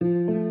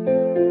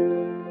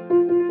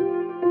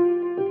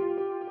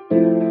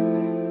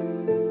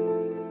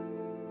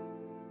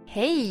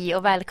Hej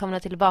och välkomna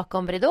till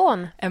Bakom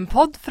ridån. En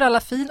podd för alla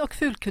fin- och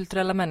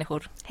fulkulturella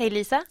människor. Hej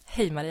Lisa.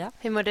 Hej Maria.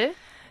 Hur mår du?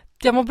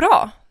 Jag mår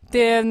bra. Det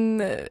är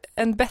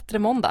en bättre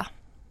måndag.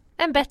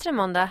 En bättre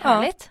måndag,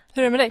 härligt. Ja.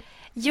 Hur är det med dig?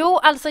 Jo,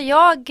 alltså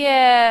jag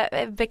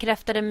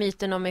bekräftade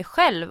myten om mig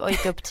själv och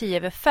gick upp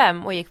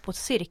 10:05 och gick på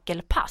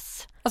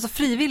cirkelpass. Alltså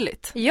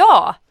frivilligt?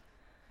 Ja!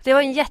 Det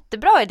var en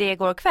jättebra idé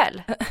igår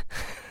kväll.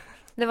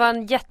 Det var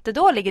en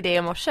jättedålig idé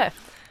i morse.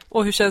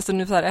 Och hur känns det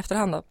nu så här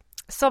efterhand då?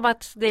 Som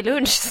att det är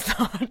lunch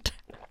snart.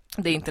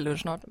 Det är inte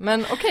lunch snart.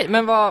 Men okej,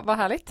 men vad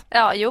härligt.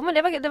 Ja, jo men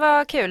det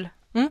var kul.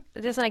 Mm.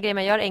 Det är såna grejer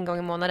man gör en gång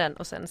i månaden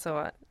och sen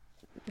så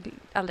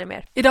aldrig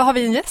mer. Idag har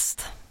vi en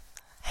gäst.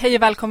 Hej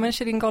och välkommen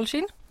Shirin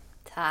Golshin.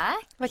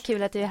 Tack. Vad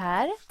kul att du är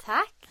här.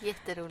 Tack,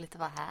 jätteroligt att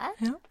vara här.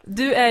 Ja.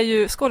 Du är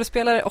ju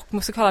skådespelare och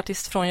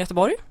musikalartist från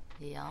Göteborg.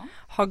 Ja.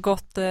 Har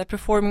gått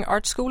Performing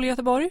Arts School i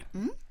Göteborg.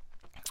 Mm.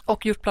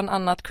 Och gjort bland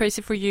annat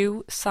Crazy for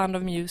You, Sound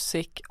of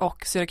Music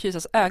och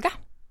Syrakusas öga.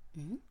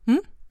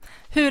 Mm.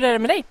 Hur är det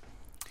med dig?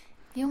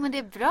 Jo men det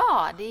är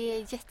bra, det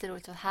är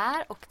jätteroligt att vara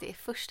här och det är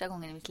första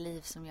gången i mitt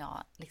liv som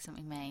jag liksom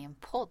är med i en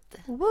podd.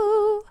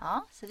 Woo!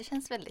 Ja, så det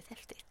känns väldigt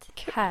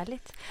häftigt.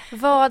 Härligt.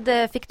 Vad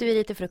fick du i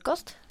dig till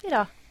frukost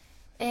idag?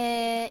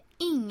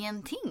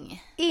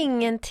 Ingenting.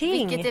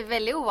 Ingenting. Vilket är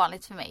väldigt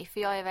ovanligt för mig, för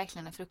jag är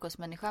verkligen en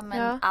frukostmänniska. Men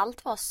Ja.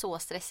 allt var så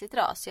stressigt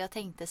idag, så jag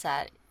tänkte så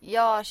här: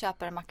 jag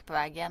köper en macka på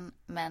vägen,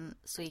 men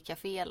så gick jag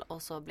fel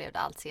och så blev det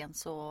allt sent,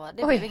 så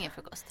det Oj. blev ingen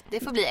frukost. Det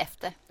får bli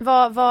efter.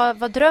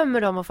 Vad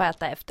drömmer du om att få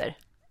äta efter?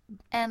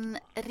 En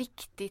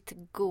riktigt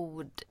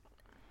god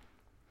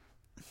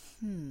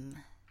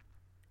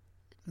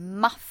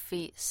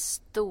maffig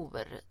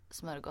stor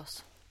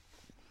smörgås.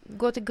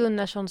 Gå till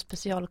Gunnarssons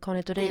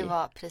specialkonditori. Det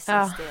var precis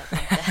Ja. det jag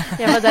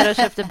tänkte. Jag var där och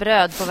köpte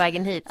bröd på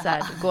vägen hit. Så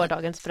här,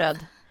 gårdagens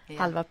bröd. Ja.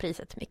 Halva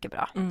priset, mycket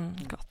bra.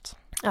 Gott.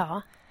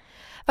 Ja.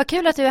 Vad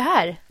kul att du är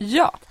här.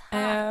 Ja,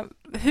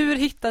 hur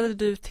hittade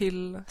du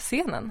till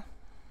scenen?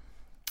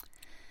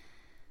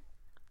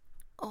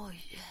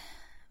 Oj.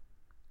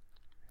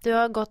 Du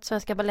har gått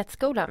Svenska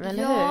Balettskolan,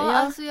 eller hur? Ja,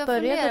 alltså jag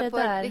började funderar det på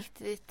där.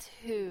 riktigt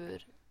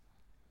hur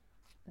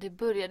det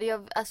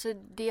började.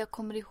 Det jag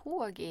kommer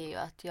ihåg är ju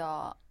att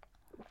jag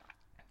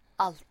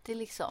alltid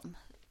liksom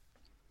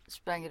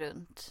sprang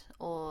runt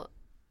och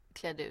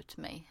klädde ut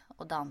mig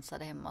och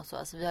dansade hemma och så.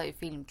 Alltså vi har ju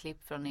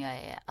filmklipp från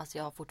när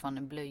jag har fortfarande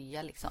en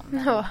blöja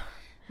liksom. Ja.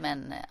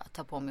 Men jag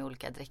tar på mig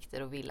olika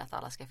dräkter och vill att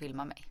alla ska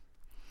filma mig.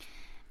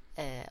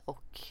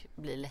 Och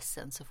blir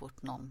ledsen så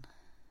fort någon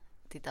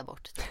tittar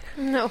bort.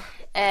 No.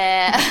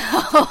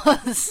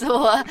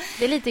 Så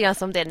Det är lite grann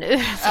som det är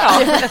nu.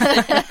 Ja.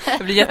 Jag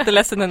blir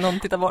jätteledsen när någon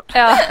tittar bort.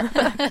 Ja.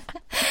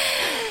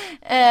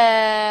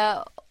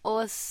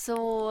 och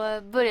så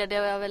började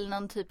jag väl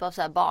någon typ av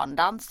så här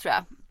barndans, tror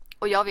jag.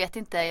 Och jag vet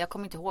inte, jag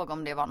kommer inte ihåg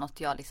om det var något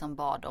jag liksom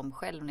bad om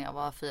själv när jag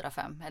var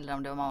 4-5. Eller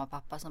om det var mamma och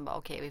pappa som bara,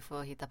 okej, vi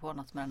får hitta på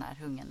något med den här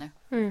hungen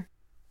nu. Mm.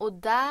 Och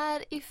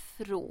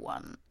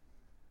därifrån,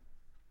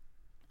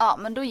 ja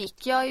men då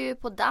gick jag ju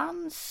på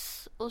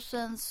dans. Och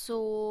sen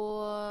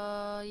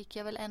så gick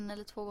jag väl 1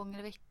 eller 2 gånger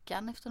i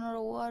veckan efter några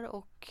år.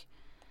 Och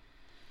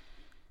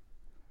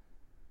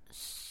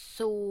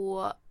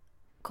så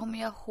kommer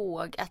jag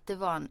ihåg att det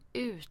var en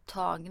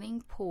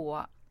uttagning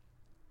på,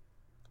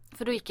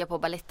 för då gick jag på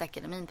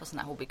Balettakademin på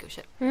såna här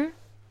hobbykurser. Mm.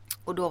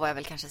 Och då var jag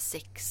väl kanske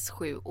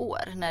 6-7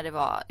 år när det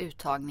var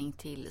uttagning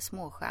till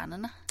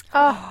Småstjärnorna.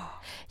 Ja,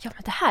 men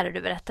det här har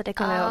du berättat, det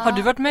kommer jag ihåg. Har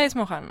du varit med i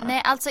Småstjärnorna?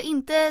 Nej, alltså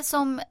inte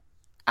som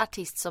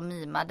artist som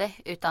mimade,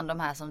 utan de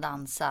här som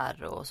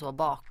dansar och så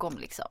bakom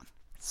liksom.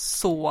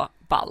 Så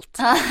ballt.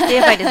 Det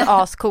är faktiskt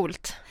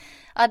ascoolt.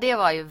 Ja, det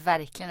var ju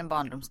verkligen en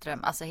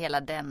barndomsdröm. Alltså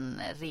hela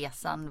den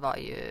resan var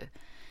ju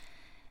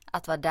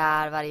att vara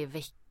där varje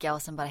vecka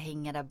och sen bara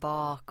hänga där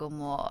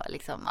bakom och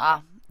liksom,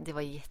 ja, det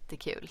var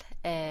jättekul.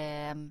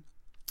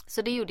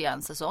 Så det gjorde jag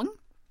en säsong.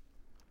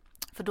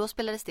 För då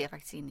spelades det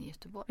faktiskt in i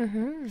Göteborg.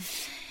 Mhm.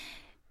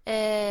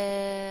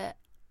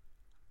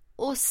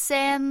 Och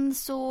sen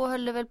så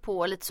höll det väl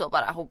på lite så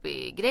bara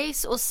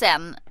hobbygrejs. Och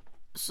sen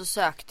så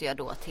sökte jag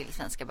då till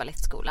Svenska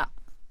Balettskolan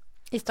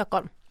I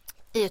Stockholm.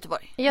 i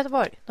Göteborg. I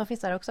Göteborg, de finns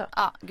där också.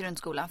 Ja,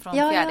 grundskolan från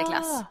 4:e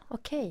klass.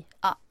 Okej.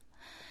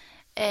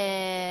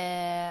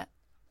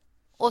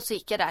 Och så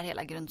gick jag där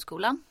hela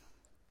grundskolan.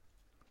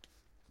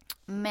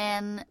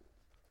 Men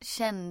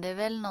kände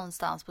väl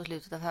någonstans på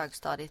slutet av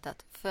högstadiet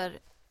att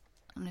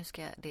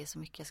det är så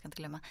mycket jag ska inte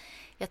glömma.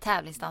 Jag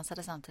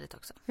tävlingsdansade samtidigt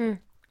också. Mm.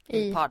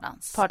 I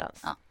pardans.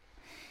 Pardans. Ja.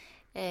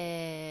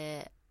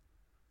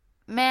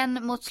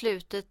 Men mot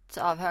slutet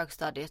av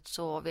högstadiet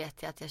så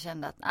vet jag att jag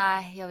kände att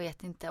nej, jag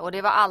vet inte. Och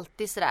det var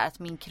alltid sådär att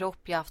min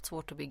kropp, jag har haft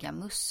svårt att bygga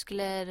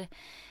muskler.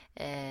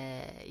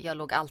 Jag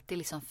låg alltid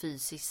liksom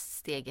fysiskt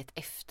steget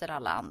efter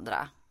alla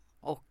andra.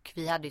 Och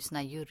vi hade ju såna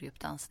här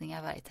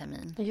juryuppdansningar varje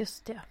termin.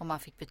 Just det. Och man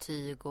fick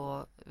betyg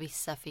och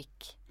vissa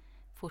fick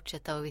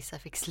fortsätta och vissa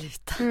fick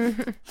sluta.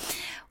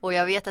 Och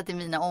jag vet att i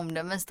mina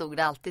omdömen stod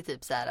det alltid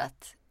typ så här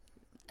att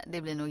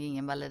det blir nog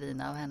ingen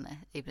ballerina av henne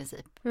i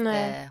princip.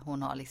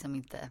 Hon har liksom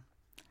inte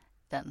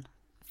den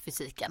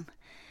fysiken.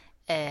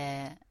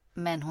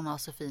 Men hon har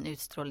så fin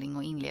utstrålning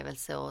och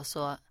inlevelse och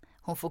så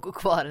hon får gå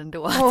kvar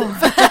ändå. Oh.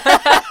 Typ.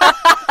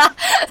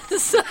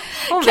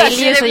 Hon vill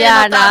ju så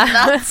gärna.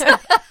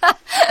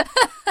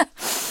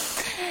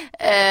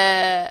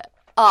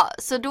 Ja,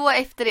 så då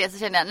efter det så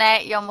kände jag,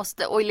 nej jag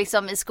måste, och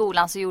liksom i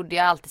skolan så gjorde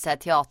jag alltid så här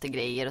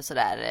teatergrejer och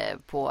sådär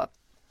på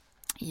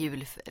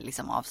jul,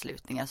 liksom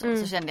avslutningar och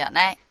så kände jag,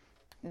 nej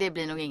det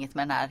blir nog inget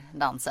med den här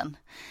dansen.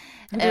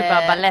 Du är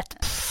bara ballett.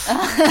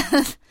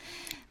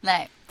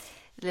 Nej,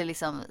 det är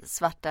liksom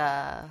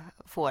svarta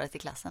fåret i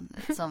klassen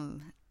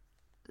som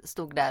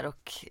stod där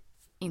och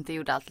inte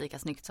gjorde allt lika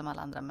snyggt som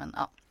alla andra, men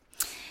ja.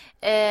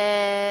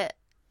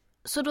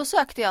 Så då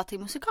sökte jag till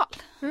musikal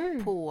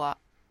på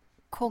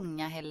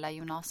Kongahälla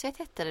gymnasiet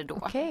hette det då.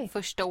 Okay.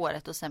 Första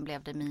året och sen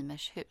blev det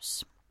Mimers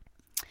hus.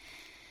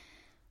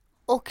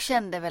 Och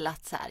kände väl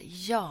att så här,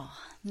 ja,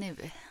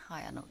 nu har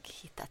jag nog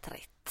hittat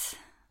rätt.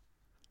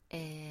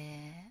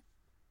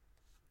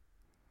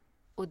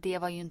 Och det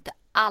var ju inte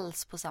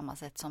alls på samma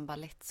sätt som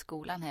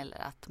ballettskolan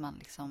heller. Att man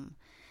liksom,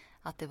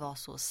 att det var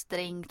så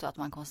strängt och att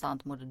man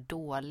konstant mådde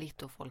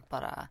dåligt och folk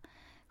bara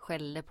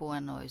skällde på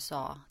en och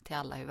sa till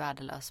alla hur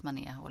värdelös man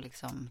är och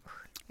liksom,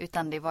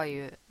 utan det var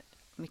ju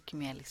mycket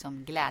mer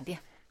liksom glädje.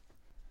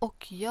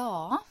 Och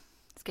ja,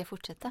 ska jag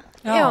fortsätta?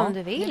 Ja, om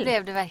du vill. Nu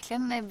blev det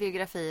verkligen en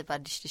biografi bara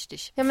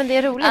dish. Ja, men det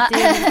är roligt.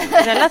 Det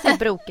är relativt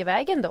brokig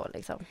vägen då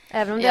liksom.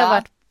 Även om det har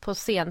varit på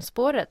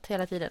scenspåret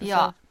hela tiden.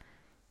 Ja.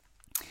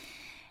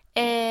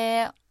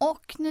 Så.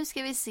 Och nu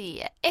ska vi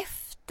se.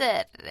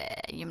 Efter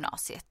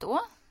gymnasiet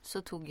då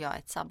så tog jag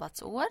ett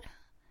sabbatsår.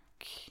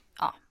 Och,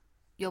 ja,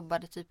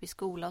 jobbade typ i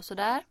skola och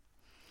sådär.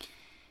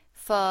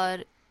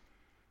 För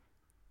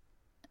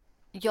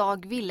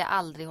jag ville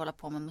aldrig hålla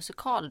på med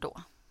musikal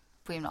då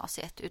på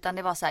gymnasiet. Utan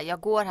det var så här, jag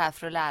går här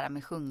för att lära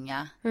mig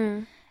sjunga.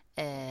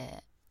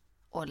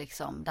 Och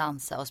liksom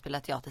dansa och spela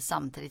teater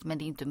samtidigt. Men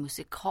det är inte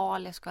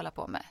musikal jag ska hålla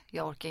på med.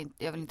 Jag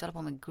vill inte hålla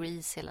på med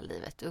Grease hela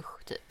livet.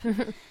 Usch, typ.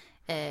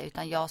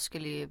 Utan jag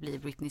skulle ju bli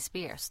Britney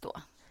Spears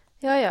då.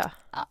 Ja.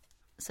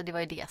 Så det var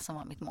ju det som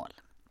var mitt mål.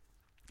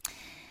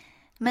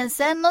 Men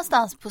sen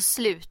någonstans på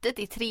slutet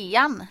i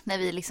 3:an, när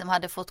vi liksom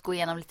hade fått gå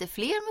igenom lite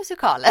fler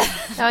musikaler.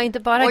 Ja, inte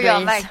bara och Grace.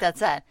 jag märkte att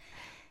så här,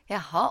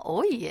 jaha,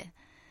 oj.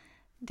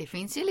 Det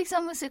finns ju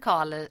liksom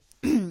musikaler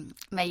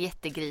med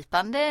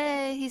jättegripande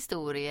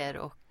historier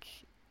och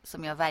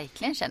som jag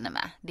verkligen känner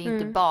med. Det är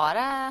inte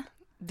bara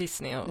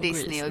Disney och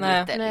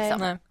glitter liksom.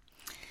 Nej.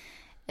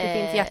 Det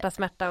finns hjärta,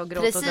 smärta och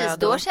gråt och död. Precis,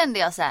 då kände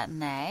jag så här,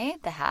 nej,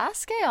 det här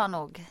ska jag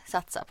nog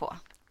satsa på.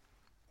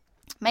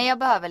 Men jag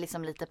behöver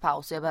liksom lite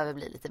paus och jag behöver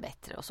bli lite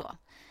bättre och så.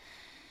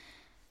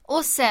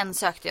 Och sen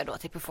sökte jag då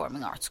till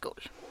Performing Arts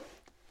School.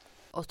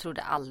 Och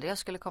trodde aldrig jag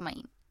skulle komma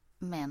in.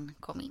 Men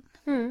kom in.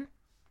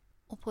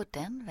 Och på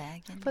den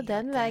vägen. På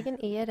den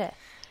vägen är det.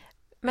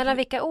 Mellan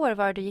vilka år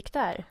var du gick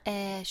där?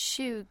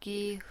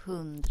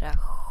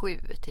 2007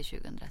 till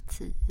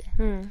 2010.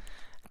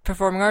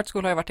 Performing Arts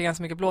School har ju varit i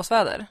ganska mycket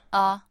blåsväder.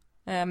 Ja.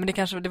 Men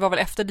det var väl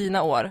efter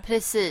dina år?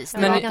 Precis,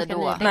 det var inte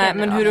då. Nej,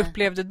 men hur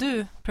upplevde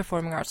du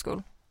Performing Arts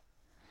School?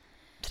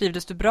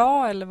 Trivdes du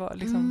bra eller vad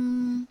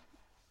liksom?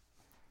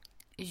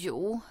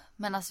 Jo,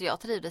 men alltså jag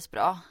trivdes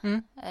bra.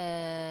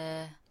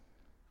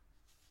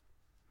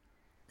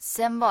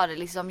 Sen var det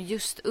liksom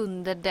just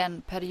under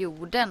den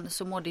perioden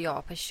så mådde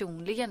jag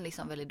personligen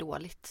liksom väldigt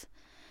dåligt.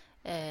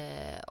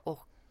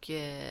 Och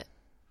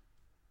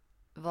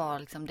var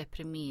liksom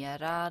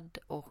deprimerad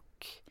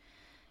och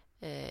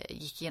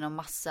gick igenom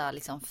massa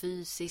liksom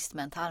fysiskt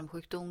med en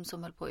tarmsjukdom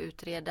som höll på att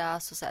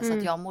utredas och så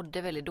att jag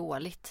mådde väldigt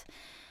dåligt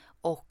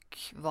och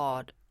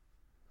var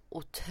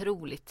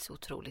otroligt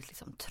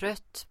liksom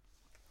trött.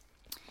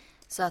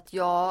 Så att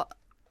jag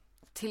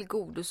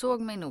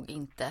tillgodosåg mig nog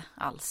inte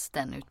alls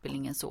den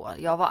utbildningen så.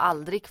 Jag var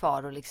aldrig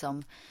kvar och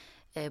liksom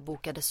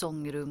bokade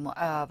sångrum och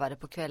övade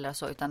på kvällar och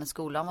så, utan när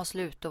skolan var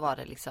slut då var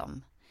det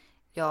liksom,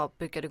 jag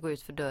brukade gå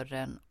ut för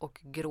dörren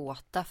och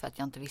gråta för att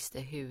jag inte visste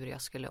hur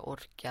jag skulle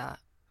orka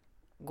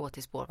gå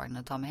till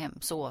spårvagnen och ta mig hem.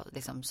 Så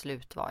liksom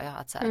slut var jag,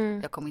 att så här,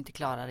 jag kommer inte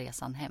klara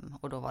resan hem,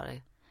 och då var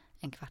det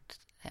en kvart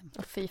hem.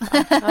 Fy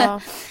fan.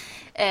 Ja.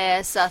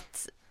 Så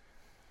att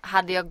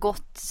hade jag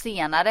gått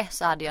senare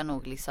så hade jag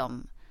nog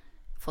liksom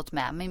fått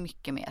med mig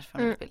mycket mer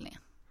från utbildningen.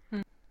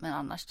 Men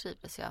annars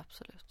trivdes jag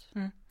absolut.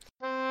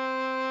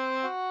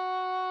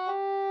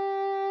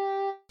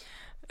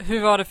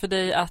 Hur var det för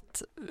dig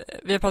att,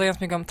 vi har pratat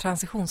ganska mycket om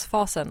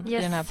transitionsfasen i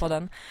den här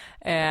podden.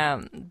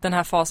 Den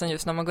här fasen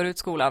just när man går ut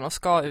skolan och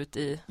ska ut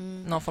i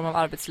någon form av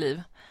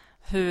arbetsliv.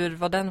 Hur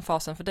var den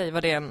fasen för dig?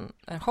 Var det en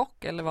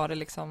chock eller var det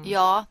liksom?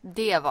 Ja,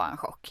 det var en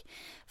chock.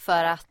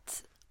 För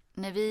att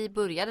när vi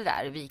började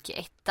där, vi gick i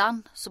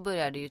 1:an, så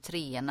började ju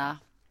 3:orna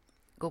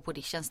gå på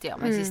auditions till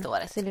med sista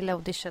året. Sin lilla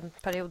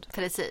auditionperiod.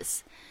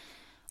 Precis.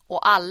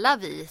 Och alla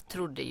vi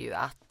trodde ju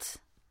att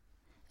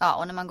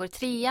och när man går i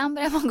 3:an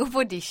börjar man gå på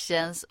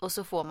auditions och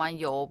så får man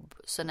jobb.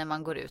 Så när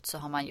man går ut så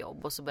har man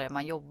jobb och så börjar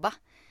man jobba.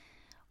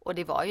 Och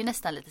det var ju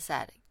nästan lite så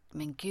här,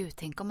 men gud,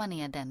 tänk om man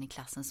är den i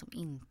klassen som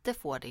inte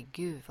får det.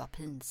 Gud vad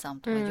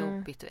pinsamt och vad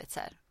jobbigt, du vet så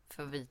här.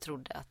 För vi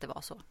trodde att det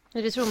var så.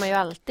 Det tror man ju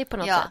alltid på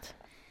något sätt.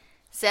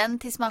 Sen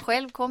tills man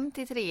själv kom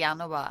till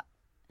 3:an och bara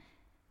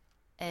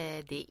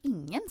det är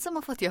ingen som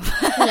har fått jobb.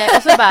 Nej,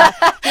 och så bara,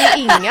 det är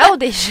inga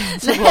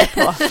auditions att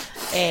gå på.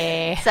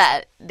 Så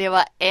här, det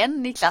var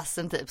en i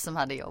klassen typ som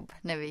hade jobb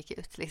när vi gick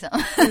ut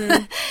liksom.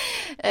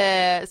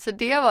 Så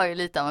det var ju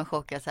lite av en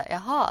chock att säga,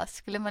 jaha,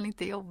 skulle man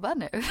inte jobba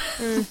nu?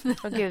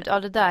 Åh gud, ja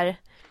det där.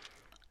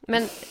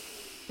 Men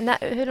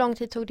hur lång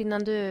tid tog det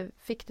innan du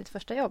fick ditt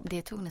första jobb?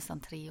 Det tog nästan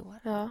 3 år.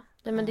 Ja,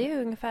 men det är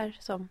ju ungefär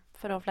som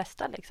för de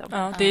flesta liksom.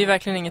 Ja, det är ju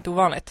verkligen inget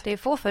ovanligt. Det är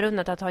få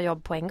förunnat att ha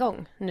jobb på en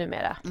gång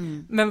numera.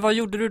 Men vad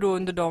gjorde du då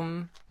under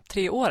de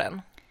 3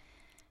 åren?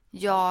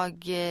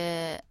 Jag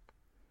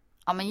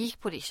men gick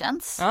på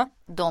auditions.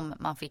 De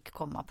man fick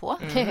komma på.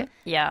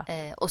 Ja.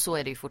 Och så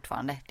är det ju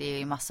fortfarande. Det är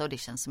ju massa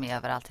auditions som är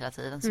överallt hela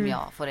tiden som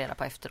jag får reda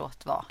på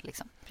efteråt var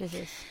liksom.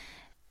 Precis.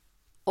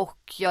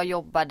 Och jag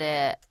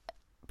jobbade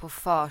på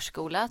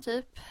förskola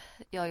typ.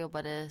 Jag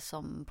jobbade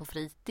som på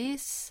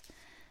fritids.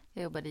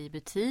 Jag jobbade i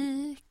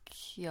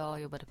butik.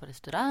 Jag jobbade på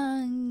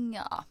restaurang.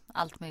 Ja,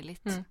 allt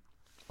möjligt.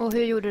 Och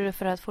hur gjorde du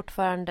för att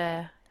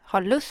fortfarande ha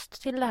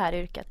lust till det här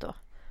yrket då?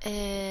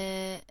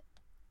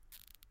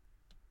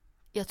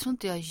 Jag tror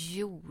inte jag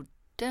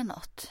gjorde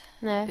något.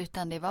 Nej.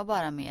 Utan det var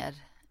bara mer,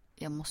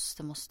 jag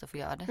måste få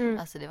göra det.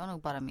 Alltså det var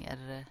nog bara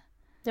mer.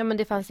 Ja, men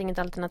det fanns inget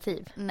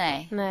alternativ.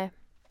 Nej.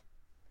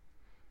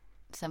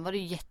 Sen var det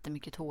ju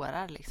jättemycket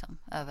tårar liksom.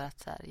 Över att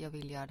så här, jag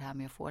vill göra det här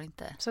men jag får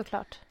inte.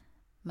 Såklart.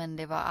 Men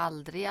det var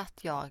aldrig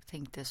att jag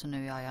tänkte så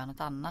nu jag gör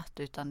något annat.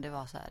 Utan det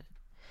var så här,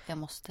 jag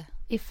måste.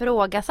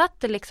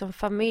 Ifrågasatte liksom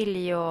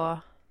familj och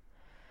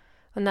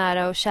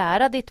nära och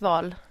kära ditt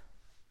val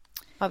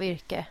av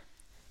yrke?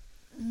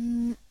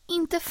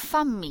 Inte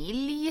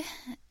familj.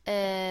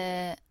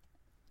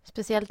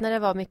 Speciellt när det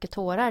var mycket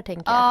tårar,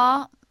 tänker jag.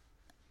 Ja,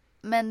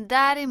 men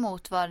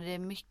däremot var det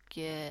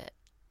mycket,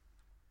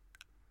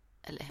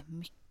 eller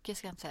mycket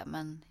ska jag inte säga,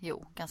 men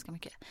jo, ganska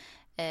mycket.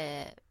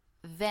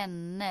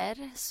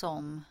 Vänner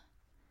som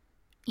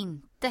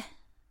inte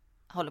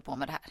håller på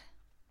med det här.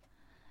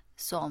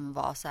 Som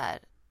var så här,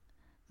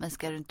 men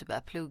ska du inte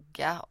börja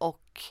plugga?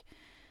 Och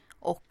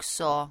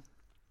också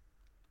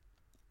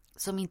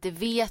som inte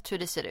vet hur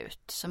det ser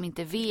ut. Som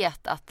inte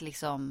vet att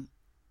liksom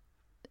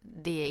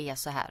det är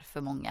så här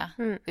för många.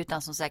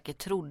 Utan som säkert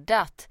trodde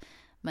att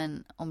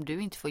men om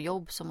du inte får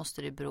jobb så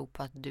måste det bero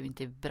på att du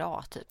inte är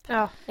bra typ.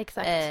 Ja,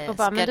 exakt. Och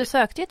bara, men du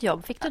sökte ju ett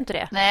jobb, fick du inte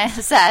det? Nej,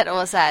 så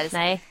här.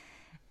 Nej.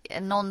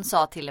 Någon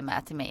sa till och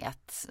med till mig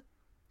att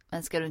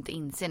men ska du inte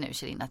inse nu,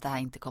 Shirin, att det här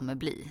inte kommer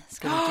bli?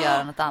 Ska du inte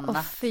göra något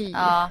annat? Fy.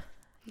 Ja.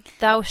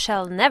 Thou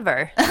shall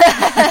never.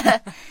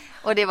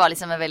 Och det var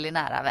liksom en väldigt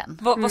nära vän.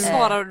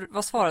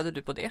 Vad svarade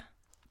du på det?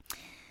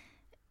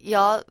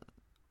 Jag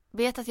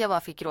vet att jag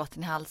bara fick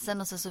gråten i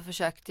halsen och sen så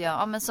försökte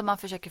jag, men som man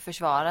försöker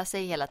försvara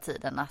sig hela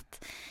tiden,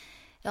 att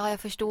jag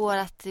förstår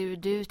att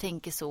du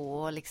tänker så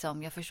och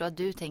liksom, jag förstår att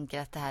du tänker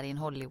att det här är en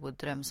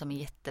Hollywood-dröm som är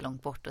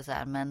jättelångt bort och så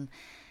här, men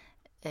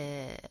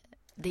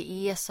det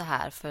är så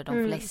här för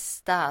de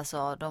flesta,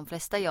 alltså de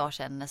flesta jag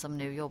känner som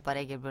nu jobbar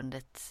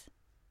regelbundet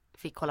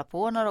fick hålla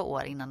på några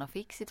år innan de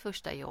fick sitt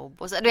första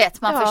jobb och så, du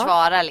vet, man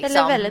försvarar liksom.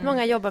 Eller väldigt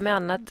många jobbar med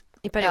annat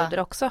i perioder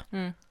också.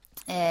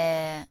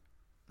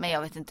 Men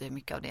jag vet inte hur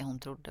mycket av det hon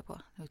trodde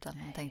på. Utan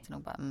hon tänkte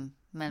nog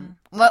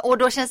bara, Och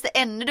då känns det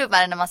ännu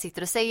dummare när man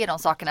sitter och säger de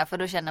sakerna. För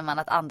då känner man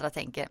att andra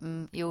tänker,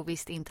 jo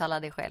visst, intala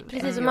dig själv.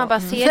 Precis, som man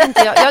bara ser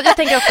inte jag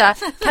tänker ofta,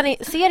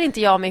 ser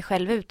inte jag mig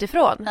själv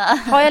utifrån?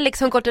 Har jag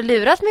liksom gått och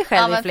lurat mig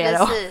själv i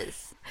flera år?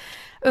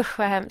 Usch,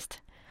 vad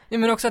hemskt. Ja,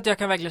 men också att jag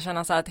kan verkligen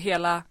känna så här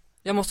att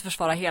jag måste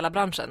försvara hela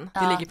branschen.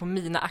 Det ligger på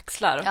mina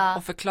axlar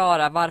och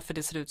förklara varför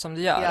det ser ut som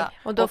det gör. Ja.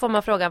 Och då får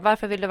man fråga,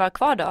 varför vill du vara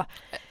kvar då?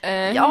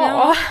 Nej,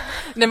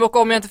 men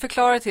om jag inte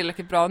förklarar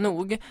tillräckligt bra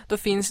nog, då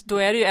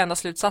är det ju enda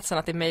slutsatsen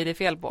att det är mig det är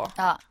fel på.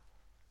 Ja,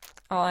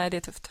 det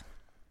är tufft.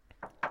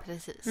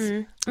 Precis.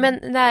 Men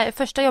när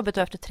första jobbet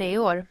då efter 3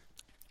 år,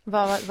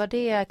 var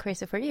det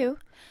crazy for you?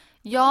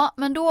 Ja,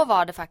 men då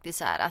var det faktiskt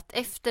så här att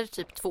efter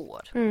typ 2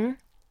 år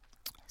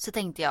så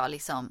tänkte jag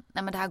liksom,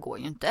 nej men det här går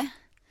ju inte.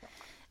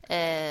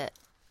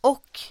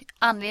 Och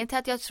anledningen till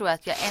att jag tror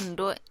att jag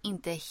ändå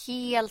inte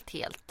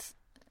helt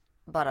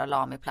bara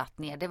la mig platt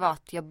ner, det var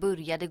att jag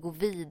började gå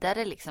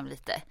vidare liksom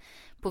lite.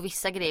 På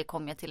vissa grejer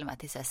kom jag till och med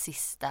till så här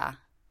sista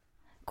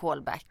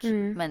callback,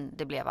 men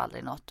det blev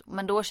aldrig något.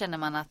 Men då känner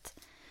man att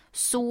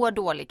så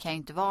dålig kan jag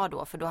inte vara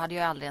då, för då hade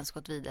jag aldrig ens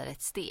gått vidare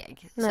ett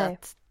steg. Nej. Så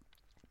att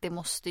det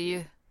måste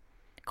ju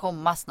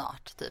komma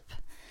snart typ.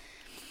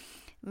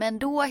 Men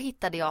då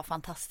hittade jag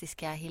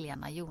fantastiska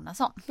Helena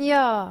Jonasson.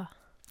 Ja.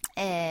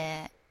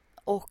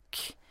 Och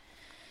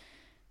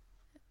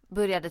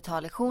började ta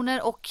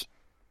lektioner och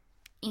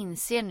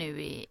inser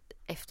nu i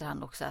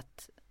efterhand också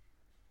att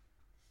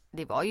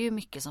det var ju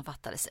mycket som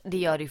fattades. Det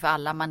gör det ju för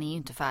alla, man är ju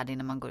inte färdig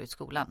när man går ut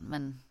skolan,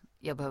 men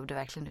jag behövde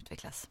verkligen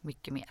utvecklas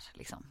mycket mer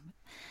liksom.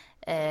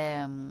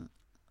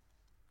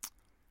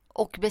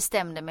 Och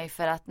bestämde mig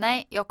för att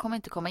nej, jag kommer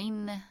inte komma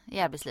in i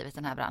arbetslivet i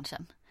den här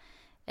branschen.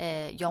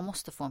 Jag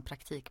måste få en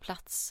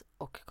praktikplats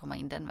och komma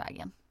in den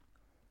vägen.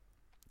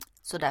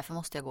 Så därför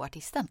måste jag gå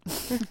artisten.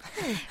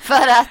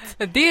 För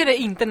att... Det är det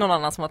inte någon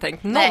annan som har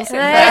tänkt någonsin.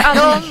 Nej,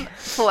 de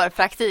får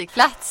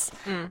praktikplats.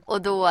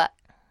 Och då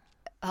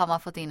har man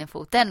fått in en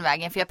fot den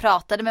vägen. För jag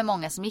pratade med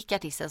många som gick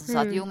artisten som sa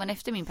att jo men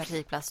efter min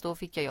praktikplats då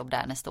fick jag jobb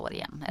där nästa år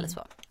igen. Eller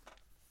så.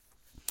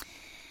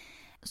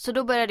 Så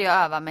då började jag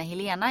öva med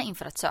Helena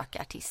inför att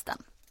söka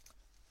artisten.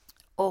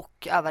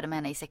 Och övade med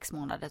henne i 6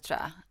 månader tror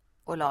jag.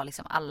 Och la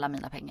liksom alla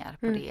mina pengar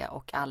på det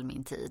och all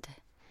min tid.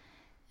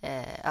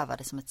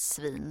 Övade som ett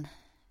svin.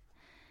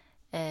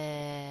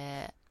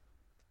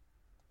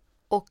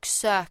 Och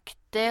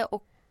sökte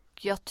och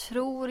jag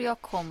tror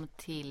jag kom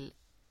till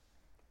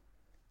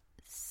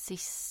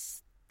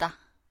sista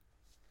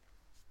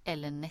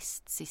eller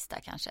näst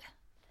sista kanske.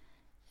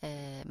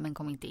 Men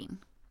kom inte in.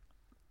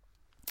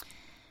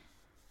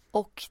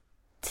 Och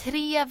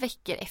 3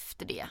 veckor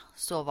efter det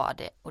så var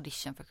det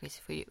audition för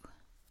Crazy for You.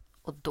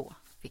 Och då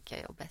fick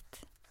jag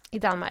jobbet. I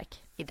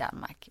Danmark? I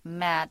Danmark.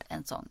 Med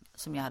en sång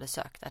som jag hade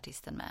sökt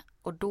artisten med.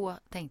 Och då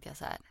tänkte jag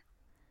så här.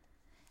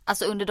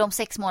 Alltså under de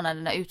 6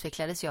 månaderna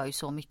utvecklades jag ju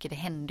så mycket. Det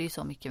hände ju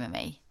så mycket med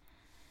mig.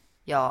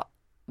 Jag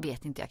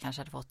vet inte, jag kanske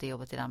hade fått det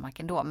jobbet i Danmark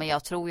ändå. Men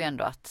jag tror ju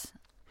ändå att...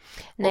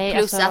 Nej, och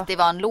plus att det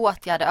var en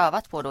låt jag hade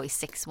övat på då i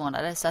 6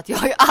 månader. Så att jag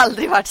har ju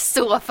aldrig varit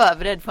så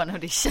förberedd på en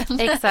audition.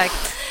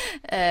 Exakt.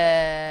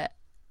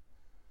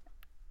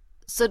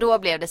 Så då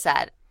blev det så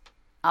här.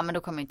 Ja men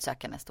då kommer jag inte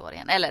söka nästa år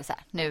igen. Eller så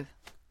här,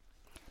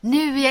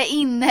 nu är jag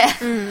inne.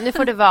 Nu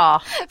får det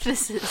vara.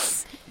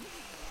 Precis.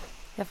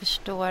 Jag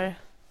förstår.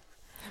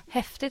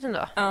 Häftigt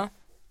ändå. Ja.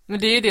 Men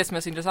det är ju det som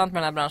är så intressant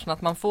med den här branschen.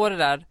 Att man får det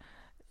där.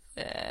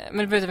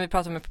 Men vi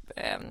pratade med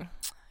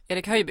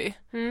Erik Höjby.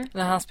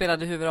 När han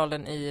spelade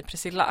huvudrollen i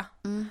Priscilla.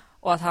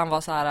 Och att han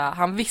var så här.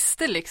 Han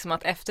visste liksom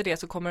att efter det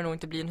så kommer det nog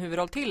inte bli en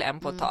huvudroll till än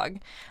på ett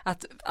tag.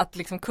 Att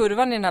liksom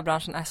kurvan i den här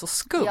branschen är så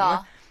skum.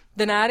 Ja.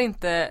 Den är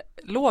inte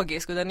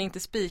logisk och den är inte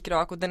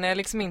spikrak och den är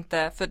liksom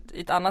inte, för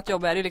i ett annat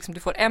jobb är det liksom, du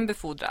får en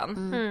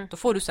befordran, då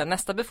får du sen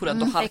nästa befordran,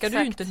 då halkar du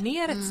ju inte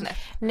ner ett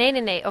snäpp.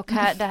 Nej, och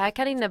det här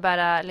kan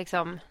innebära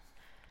liksom,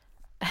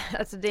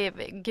 alltså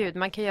gud,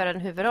 man kan göra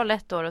en huvudroll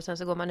 1 år och sen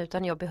så går man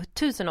utan jobb i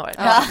 1000 år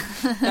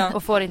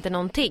och får inte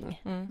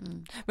någonting.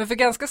 Men för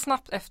ganska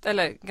snabbt efter,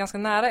 eller ganska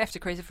nära efter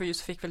Crazy for You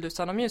så fick väl du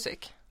Sound of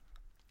Music?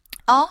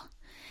 Ja.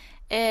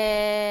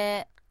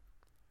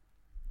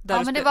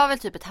 Ja, men det var väl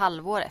typ ett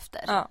halvår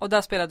efter. Ja, och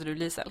där spelade du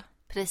Lisel.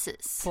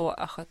 Precis. På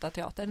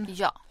Östgötateatern.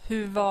 Ja.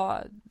 Hur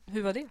var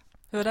det?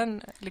 Hur var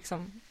den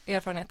liksom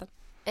erfarenheten?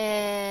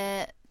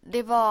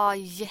 Det var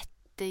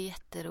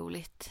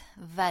jätteroligt.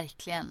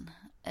 Verkligen.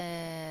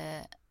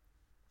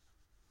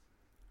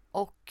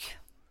 Och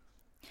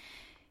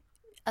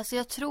alltså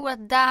jag tror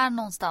att där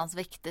någonstans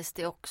väcktes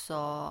det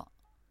också.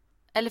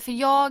 Eller för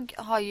jag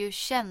har ju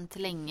känt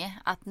länge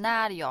att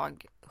när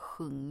jag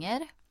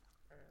sjunger,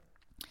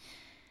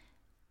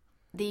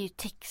 det är ju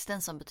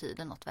texten som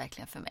betyder något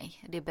verkligen för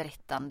mig. Det är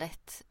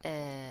berättandet,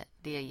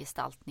 det är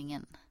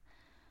gestaltningen.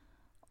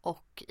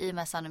 Och i och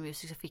med Sound of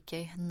Music så fick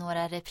jag ju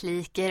några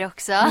repliker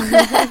också.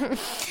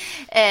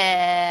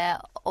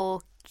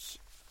 Och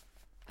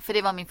för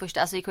det var min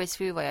första, alltså i Crazy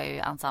for You var jag ju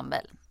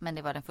ensemble, men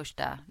det var den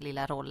första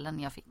lilla rollen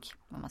jag fick,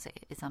 om man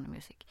säger, i Sound of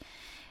Music.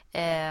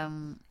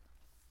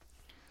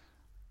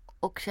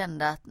 Och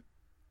kände att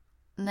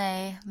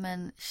nej,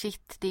 men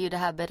shit, det är ju det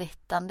här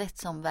berättandet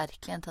som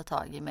verkligen tar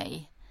tag i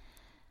mig.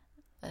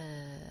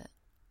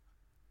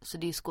 Så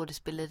det är ju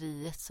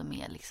skådespeleriet som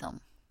är liksom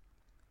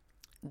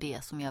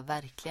det som jag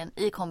verkligen,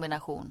 i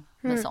kombination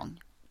med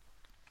sång.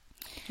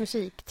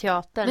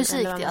 Musikteater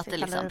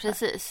liksom,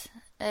 precis.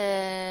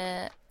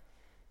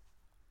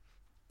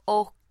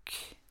 Och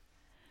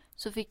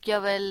så fick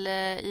jag väl,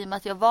 i och med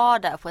att jag var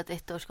där på ett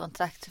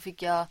 1-årskontrakt, så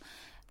fick jag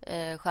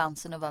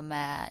chansen att vara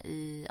med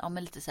i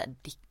men lite så här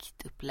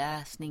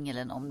diktuppläsning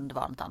eller om det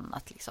var något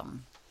annat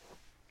liksom.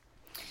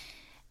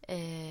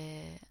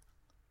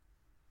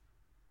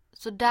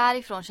 Så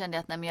därifrån kände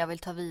jag att nej, men jag vill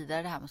ta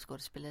vidare det här med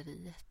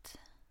skådespeleriet.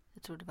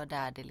 Jag tror det var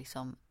där det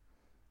liksom,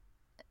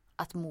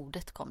 att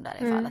modet kom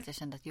därifrån. Att jag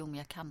kände att men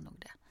jag kan nog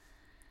det.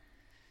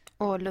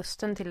 Och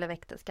lusten till det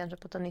väcktes kanske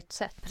på ett nytt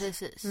sätt.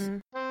 Precis.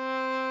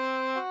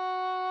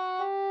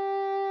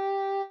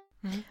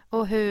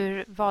 Och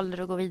hur valde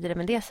du att gå vidare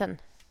med det sen?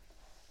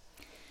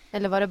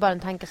 Eller var det bara en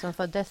tanke som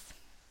föddes?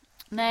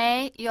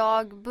 Nej,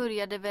 jag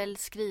började väl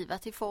skriva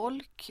till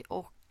folk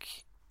och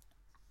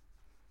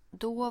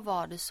då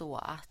var det så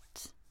att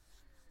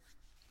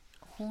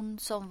hon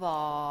som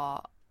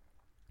var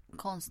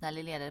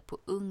konstnärlig ledare på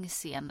Ung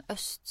Scen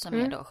Öst, som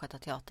är då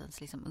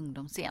Östgötateaterns liksom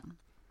ungdomsscen.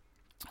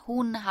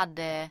 Hon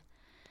hade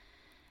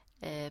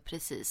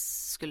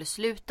precis skulle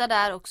sluta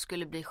där och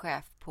skulle bli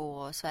chef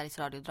på Sveriges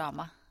Radio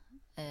Drama,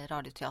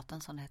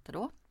 Radioteatern som det hette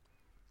då.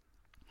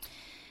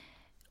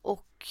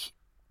 Och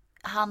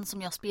han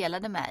som jag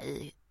spelade med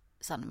i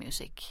Sound of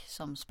Music,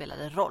 som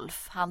spelade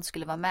Rolf, han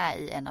skulle vara med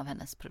i en av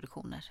hennes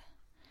produktioner.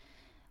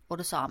 Och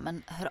då sa han,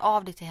 men hör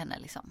av dig till henne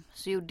liksom.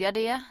 Så gjorde jag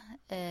det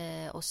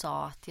och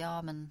sa att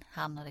men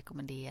han har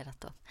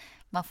rekommenderat. Och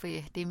man får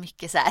ju, det är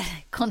mycket så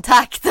här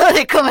kontakt och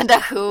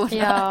rekommendation.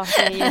 Ja,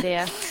 det är ju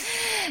det.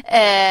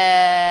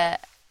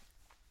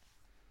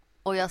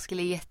 Och jag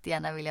skulle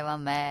jättegärna vilja vara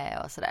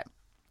med och sådär.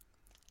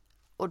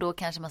 Och då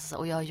kanske man säger,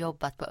 och jag har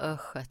jobbat på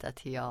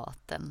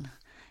Östgötateatern.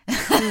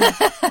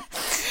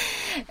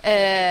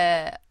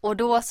 Och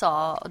då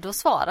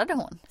svarade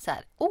hon så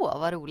här,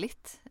 vad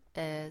roligt.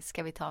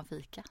 Ska vi ta en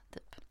fika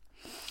typ.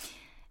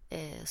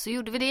 Så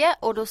gjorde vi det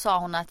och då sa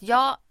hon att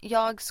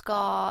jag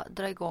ska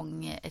dra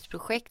igång ett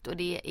projekt och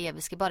vi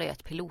ska bara göra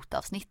ett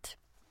pilotavsnitt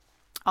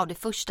av det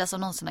första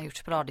som någonsin har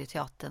gjorts på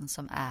Radioteatern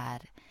som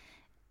är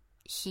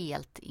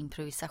helt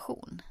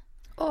improvisation.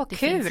 Det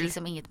finns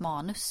liksom inget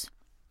manus.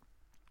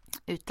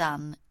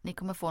 Utan ni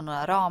kommer få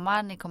några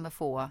ramar, ni kommer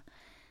få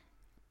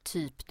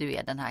typ du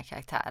är den här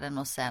karaktären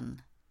och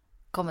sen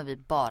kommer vi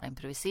bara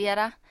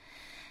improvisera.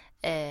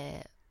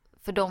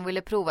 För de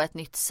ville prova ett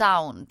nytt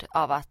sound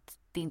av att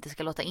det inte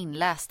ska låta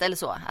inläst eller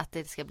så, att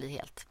det ska bli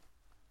helt.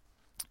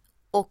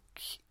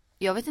 Och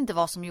jag vet inte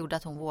vad som gjorde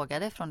att hon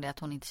vågade från det att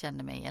hon inte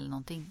kände mig eller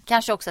någonting.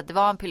 Kanske också att det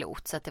var en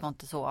pilot så att det var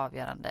inte så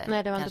avgörande.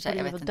 Nej, det var kanske,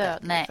 inte på liv och död.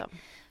 Nej. Liksom.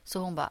 Så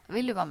hon bara,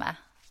 vill du vara med?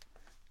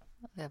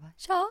 Och jag bara,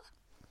 ja.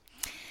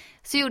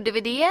 Så gjorde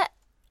vi det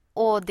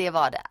och det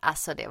var det.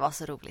 Alltså det var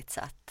så roligt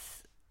så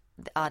att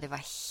det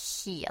var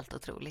helt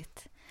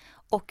otroligt.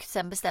 Och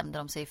sen bestämde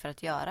de sig för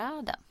att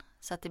göra den.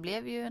 Så att det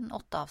blev ju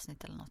 8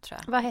 avsnitt eller något tror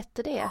jag. Vad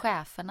hette det?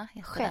 Cheferna.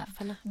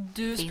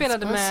 Du Finns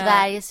spelade på med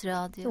Sveriges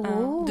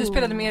Radio. Du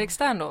spelade med Erik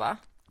Stern då va?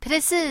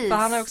 Precis. För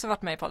han har också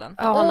varit med i podden.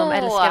 Ja, honom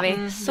älskar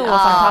vi. Så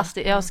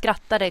fantastiskt. Jag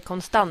skrattade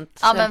konstant.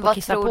 Ja, men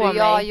vad tror du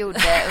jag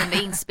gjorde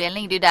under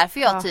inspelning? Det är därför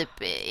jag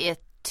typ är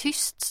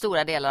tyst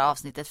stora delar av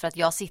avsnittet. För att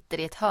jag sitter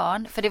i ett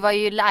hörn. För det var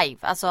ju live.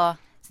 Alltså,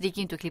 så det gick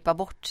ju inte att klippa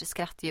bort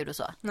skrattljud och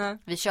så. Nej.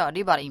 Vi körde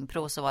ju bara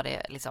impro så var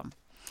det liksom.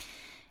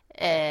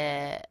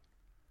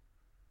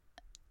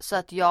 Så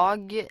att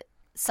jag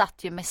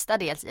satt ju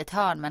mestadels i ett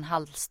hörn med en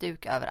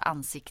halsduk över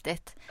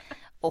ansiktet.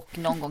 Och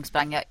någon gång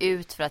sprang jag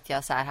ut för att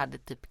jag så här hade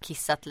typ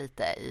kissat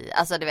lite i,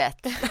 alltså du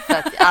vet, för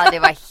att det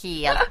var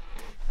helt,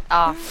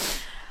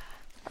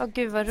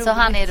 Gud vad roligt. Så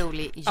han är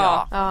rolig,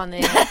 ja. Ja, han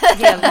är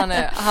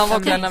helt, han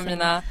var en av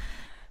mina,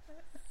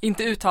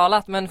 inte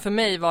uttalat, men för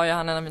mig var ju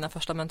han en av mina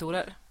första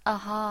mentorer.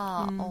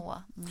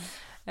 Aha,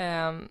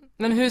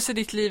 Men hur ser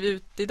ditt liv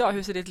ut idag?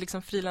 Hur ser ditt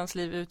liksom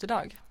frilansliv ut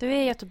idag? Du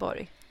är i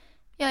Göteborg.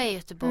 Jag är i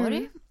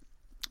Göteborg.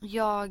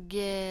 Jag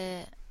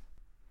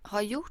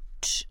har gjort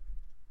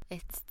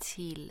ett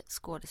till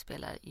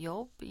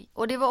skådespelarjobb.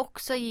 Och det var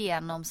också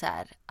genom så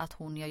här att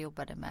jag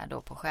jobbade med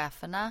då på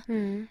Cheferna.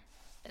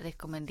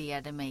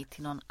 Rekommenderade mig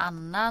till någon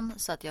annan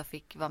så att jag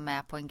fick vara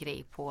med på en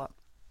grej på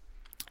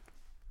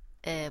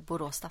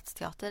Borås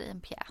stadsteater i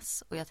en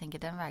pjäs. Och jag tänker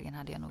den vägen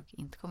hade jag nog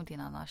inte kommit in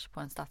annars på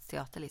en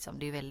stadsteater liksom.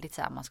 Det är ju väldigt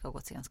så här man ska gå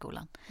till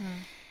scenskolan.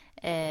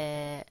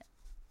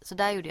 Så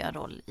där gjorde jag en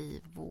roll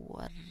i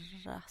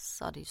våras.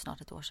 Ja, det är ju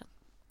snart ett år sedan.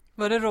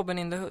 Var det Robin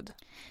in the Hood?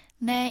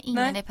 Nej,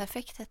 Ingen är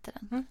perfekt hette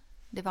den.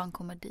 Det var en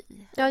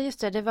komedi. Ja, just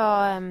det. Det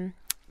var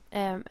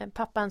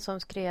pappan som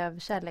skrev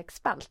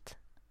kärleksspalt.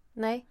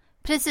 Nej.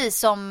 Precis,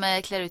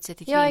 som klär ut sig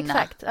till kvinna. Ja,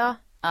 exakt. Ja.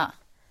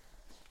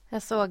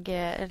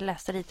 Jag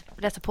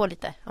läste på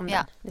lite om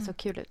den. Det såg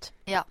kul ut.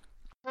 Ja.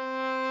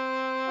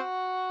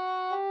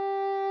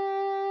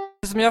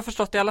 Som jag har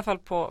förstått i alla fall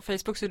på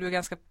Facebook så är du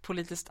ganska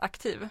politiskt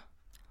aktiv.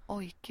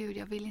 Oj, gud,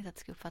 jag vill inte att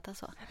det ska uppfattas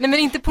så. Nej, men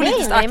inte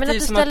politiskt aktiv men att du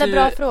som ställer att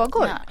bra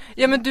frågor.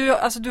 Ja, men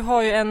du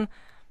har ju en...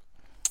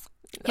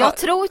 Jag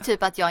tror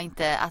typ att jag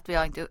inte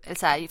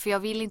så här, för jag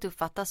vill inte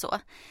uppfatta så.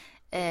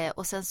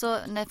 Och sen så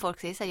när folk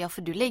säger så här,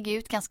 för du lägger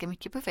ut ganska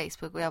mycket på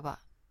Facebook och jag bara,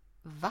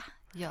 va?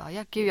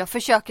 Ja, gud, jag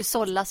försöker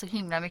sålla så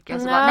himla mycket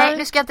och så bara, nej,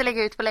 nu ska jag inte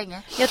lägga ut på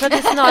länge. Jag tror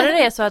att det snarare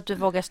är så att du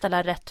vågar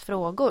ställa rätt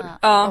frågor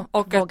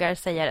och vågar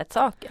säga rätt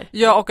saker.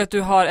 Ja, och att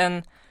du har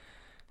en,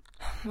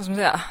 vad ska man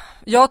säga,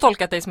 jag har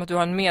tolkat dig som att du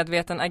har en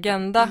medveten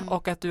agenda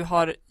och att du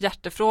har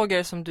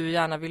hjärtefrågor som du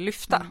gärna vill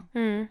lyfta.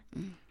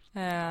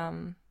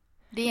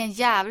 Det är en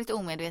jävligt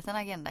omedveten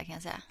agenda kan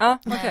jag säga. Ja,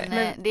 okay.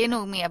 Men det är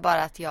nog mer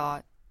bara att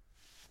jag,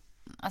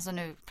 alltså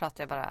nu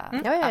pratar jag bara.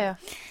 Ja.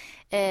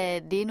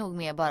 Det är nog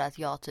mer bara att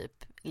jag typ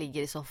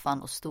ligger i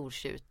soffan och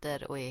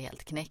stortjuter och är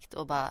helt knäckt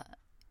och bara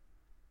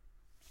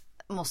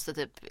måste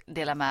typ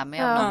dela med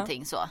mig av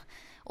någonting så.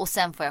 Och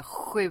sen får jag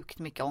sjukt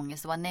mycket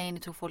ångest och bara, nej, nu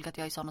tror folk att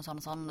jag är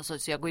sån och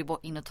så jag går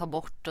in och tar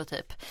bort och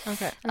typ.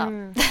 Okay.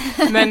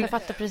 Men jag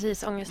fattar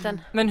precis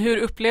ångesten. Men hur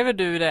upplever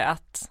du det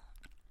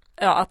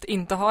att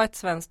inte ha ett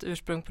svenskt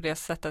ursprung på det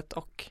sättet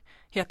och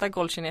heta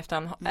Goldstein i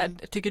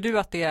efterhand? Tycker du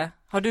att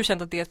har du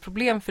känt att det är ett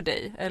problem för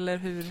dig eller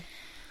hur?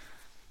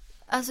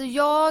 Alltså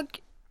jag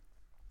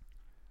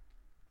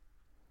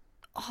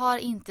har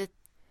inte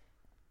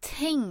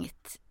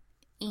tänkt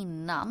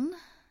innan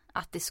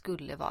att det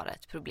skulle vara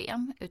ett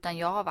problem, utan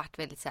jag har varit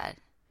väldigt så här,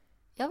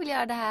 jag vill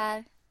göra det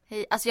här.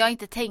 Hej. Alltså jag har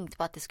inte tänkt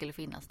på att det skulle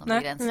finnas någon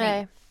begränsning.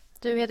 Nej.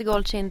 Du heter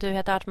Goldstein, du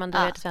heter Artman, du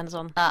heter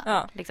Svensson.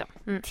 Liksom.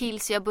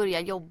 Tills jag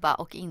började jobba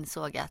och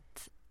insåg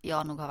att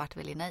jag nog har varit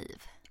väldigt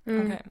naiv.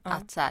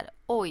 Att så här,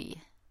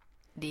 oj,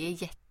 det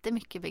är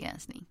jättemycket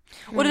begränsning.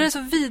 Och det är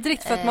så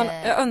vidrigt för att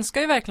jag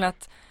önskar ju verkligen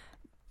att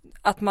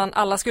att man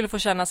alla skulle få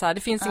känna så här,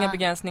 det finns inga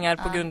begränsningar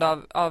på grund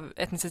av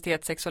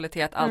etnicitet,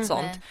 sexualitet, allt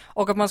sånt.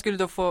 Och att man skulle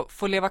då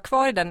få leva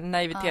kvar i den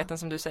naiviteten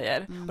som du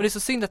säger. Och det är så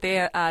synd att det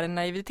är en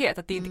naivitet,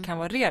 att det inte kan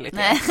vara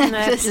realitet.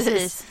 Nej,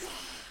 precis.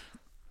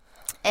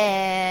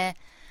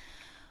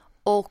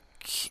 Och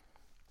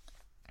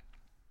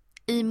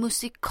i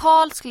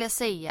musikal skulle jag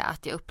säga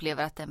att jag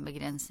upplever att den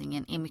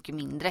begränsningen är mycket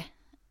mindre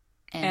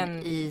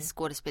än i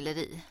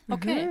skådespeleri.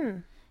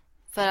 Okej.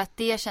 För att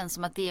det känns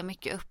som att det är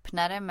mycket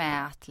öppnare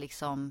med att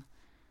liksom,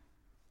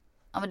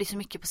 ja men det är så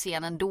mycket på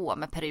scenen då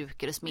med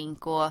peruker och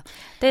smink och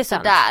det är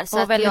sant. Sådär.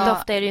 Så och väldigt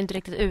ofta är det ju inte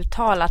riktigt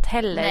uttalat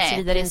heller. Nej,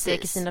 såvida det inte är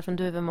Kristina från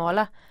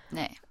Duvemåla.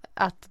 Nej.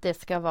 Att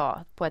det ska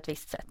vara på ett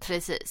visst sätt.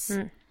 Precis.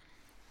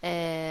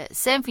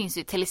 Sen finns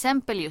ju till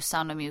exempel just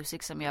Sound of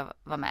Music som jag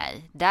var med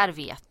i. Där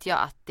vet jag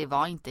att det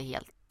var inte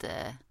helt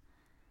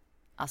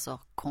alltså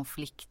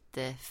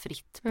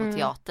konfliktfritt på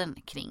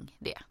teatern kring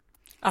det.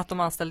 Att de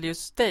anställde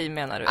just dig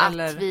menar du? Att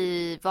eller?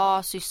 vi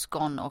var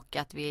syskon och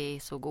att vi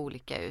såg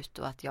olika ut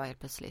och att jag helt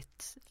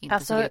plötsligt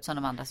inte såg ut som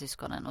de andra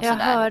syskonen. Och jag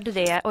sådär. Hörde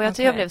det och jag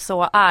tror jag blev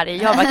så arg.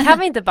 Jag bara, kan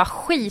vi inte bara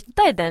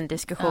skita i den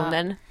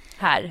diskussionen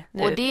här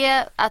nu? Och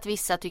det att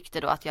vissa tyckte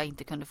då att jag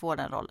inte kunde få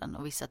den rollen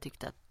och vissa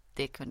tyckte att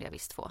det kunde jag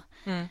visst få.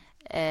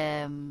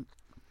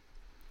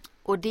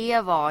 Och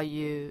det var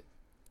ju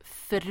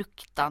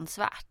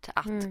fruktansvärt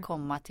att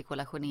komma till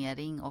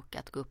kollationering och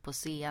att gå upp på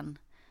scen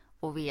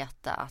och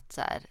veta att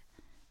så här,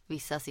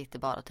 vissa sitter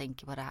bara och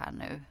tänker på det här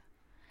nu.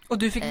 Och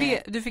du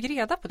fick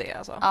reda på det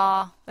alltså?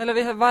 Ja.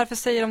 Eller varför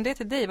säger de det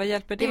till dig? Vad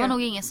hjälper det? Det var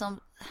nog ingen som...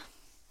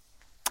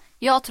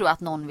 Jag tror att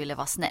någon ville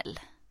vara snäll.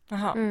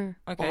 Aha.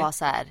 Och vara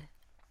så här...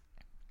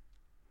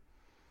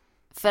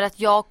 För att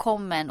jag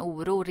kom med en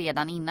oro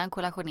redan innan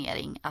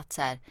kollationering att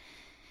så här,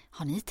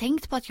 har ni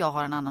tänkt på att jag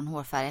har en annan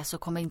hårfärg så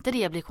kommer inte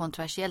det bli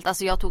kontroversiellt.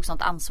 Alltså jag tog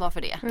sånt ansvar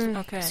för det.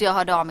 Okay. Så jag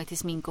hörde av mig till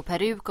smink och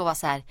peruk och var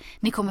så här,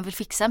 ni kommer väl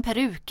fixa en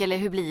peruk eller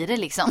hur blir det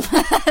liksom?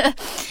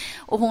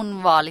 Och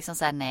hon var liksom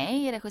så här,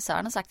 nej,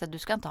 regissören har sagt att du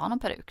ska inte ha någon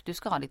peruk. Du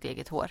ska ha ditt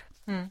eget hår.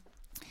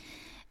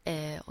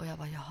 Och jag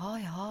var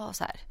jaha och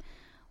så här.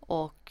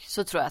 Och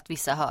så tror jag att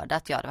vissa hörde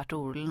att jag hade varit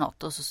orolig eller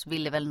något och så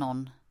ville väl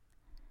någon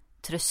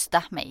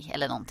trösta mig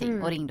eller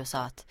någonting och ringde och sa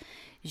att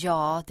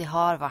ja, det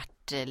har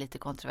varit lite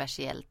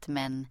kontroversiellt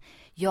men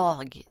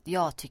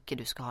jag tycker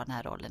du ska ha den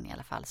här rollen i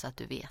alla fall så att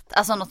du vet.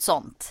 Alltså något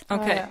sånt.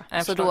 Okay,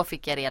 så då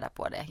fick jag reda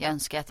på det. Jag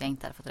önskar att jag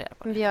inte hade fått reda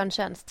på det.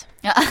 Björntjänst.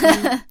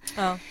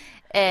 Ja.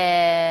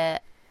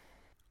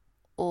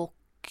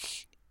 Och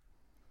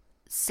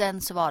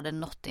sen så var det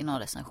något i någon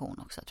recension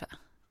också tror jag.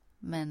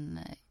 Men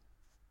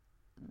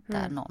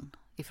där någon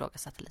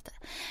ifrågasatte lite.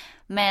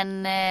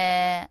 Men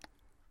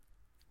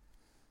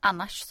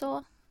annars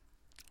så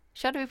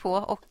körde vi på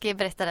och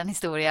berättade en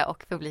historia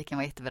och publiken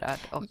var jätteberörd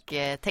och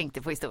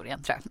tänkte på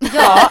historien tror jag.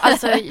 Ja,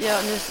 alltså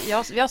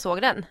jag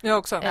såg den. Jag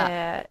också.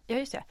 Ja,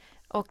 just det.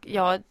 Och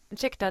jag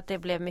tyckte att det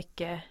blev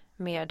mycket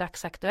mer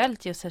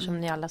dagsaktuellt just eftersom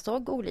ni alla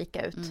såg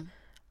olika ut.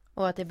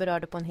 Och att det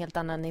berörde på en helt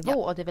annan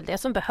nivå. Och det är väl det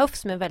som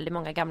behövs med väldigt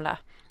många gamla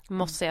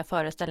mossiga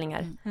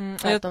föreställningar.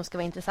 För att de ska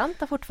vara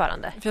intressanta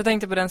fortfarande. För jag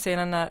tänkte på den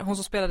scenen när hon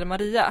som spelade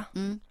Maria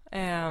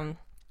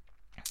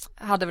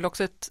hade väl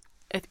också ett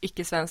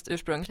icke-svenskt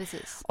ursprung.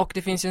 Precis. Och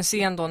det finns ju en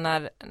scen då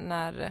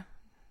när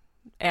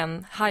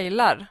en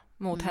heilar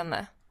mot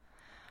henne.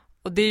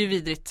 Och det är ju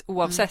vidrigt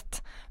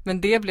oavsett.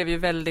 Men det blev ju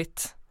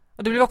väldigt...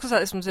 Och det blev också så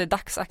här, som du säger,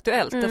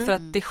 dagsaktuellt. Därför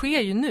att det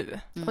sker ju nu.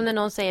 Och när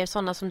någon säger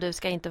sådana som du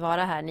ska inte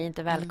vara här, ni är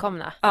inte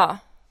välkomna. Ja.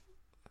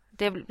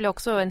 Det blir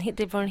också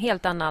det får en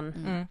helt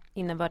annan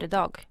innebörd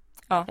idag.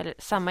 Ja. Eller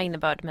samma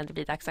innebörd men det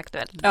blir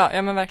dagsaktuellt.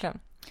 Ja men verkligen.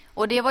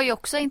 Och det var ju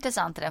också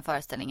intressant i den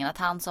föreställningen att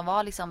han som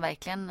var liksom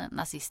verkligen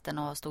nazisten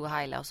och stod och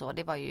heila och så,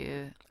 det var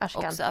ju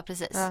Ashkan. också, ja,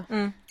 precis. Ja.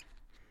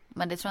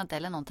 Men det tror jag inte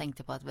heller någon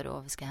tänkte på att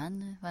vadå, ska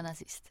han vara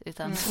nazist?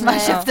 Utan man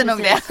köpte nog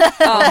det.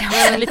 Ja,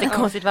 det var lite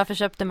konstigt, varför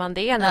köpte man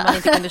det när man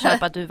inte kunde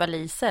köpa att du var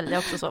Lisel? Det är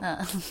också så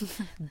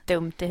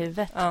dumt i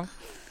huvudet. Ja.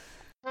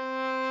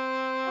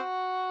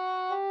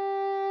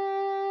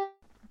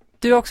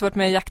 Du har också varit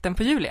med i Jakten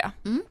på Julia.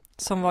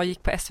 Som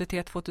gick på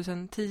SVT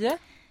 2010.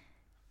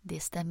 Det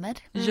stämmer.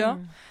 Ja.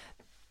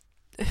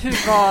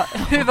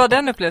 Hur var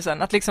den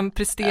upplevelsen? Att liksom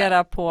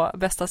prestera på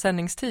bästa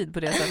sändningstid på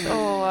det sättet?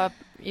 Och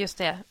just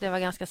det var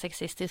ganska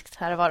sexistiskt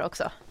här var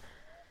också.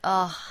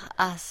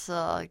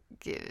 Alltså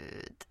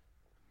gud.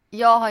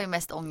 Jag har ju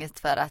mest ångest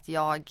för att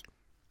jag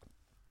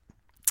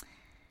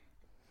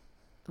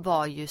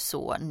var ju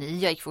så ny.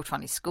 Jag gick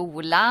fortfarande i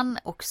skolan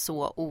och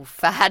så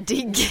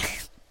ofärdig.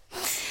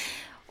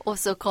 Och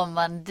så kom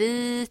man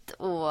dit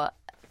och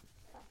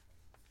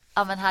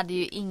man hade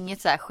ju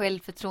inget så här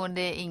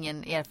självförtroende,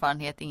 ingen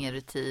erfarenhet, ingen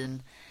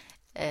rutin.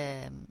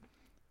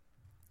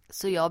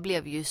 Så jag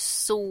blev ju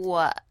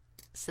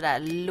sådär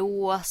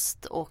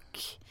låst och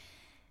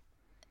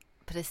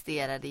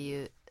presterade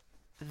ju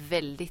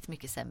väldigt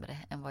mycket sämre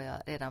än vad jag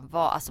redan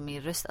var. Alltså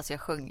min röst, alltså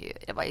jag sjöng ju,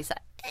 jag var ju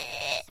såhär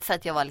för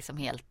att jag var liksom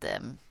helt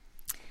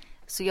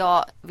så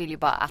jag vill ju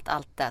bara att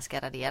allt där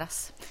ska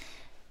raderas.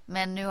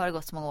 Men nu har det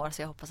gått så många år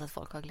så jag hoppas att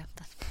folk har glömt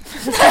det.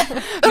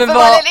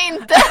 Uppenbarligen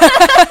inte.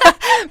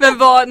 Men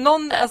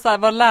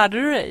vad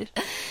lärde du dig?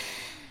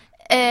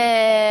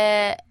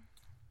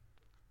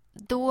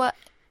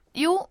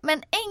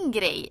 Men en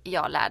grej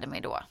jag lärde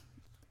mig då,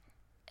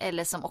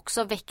 eller som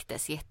också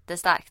väcktes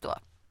jättestarkt då,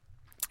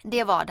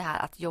 det var det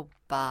här att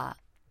jobba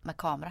med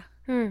kamera.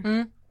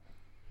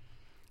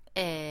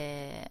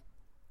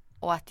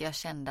 Och att jag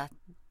kände att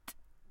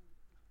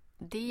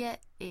det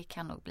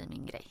kan nog bli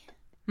min grej.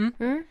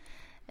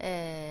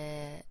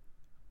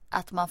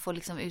 Att man får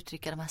liksom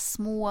uttrycka de här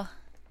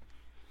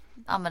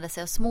använda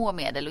sig av små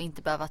medel och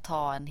inte behöva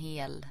ta en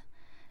hel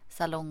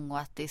salong, och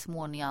att det är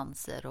små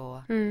nyanser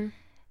och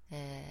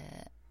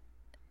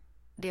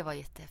det var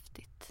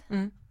jättehäftigt.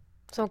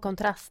 Som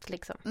kontrast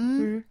liksom.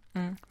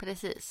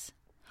 Precis.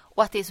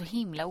 Och att det är så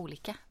himla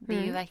olika. Det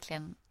är ju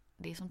verkligen,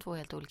 det är som 2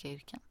 helt olika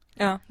yrken.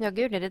 Ja,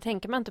 gud, det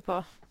tänker man inte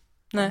på.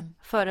 Nej.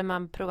 Före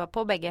man provar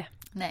på bägge.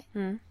 Nej.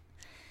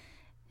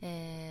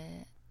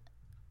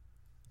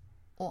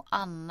 Och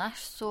annars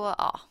så,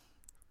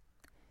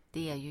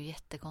 det är ju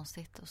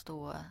jättekonstigt att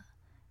stå och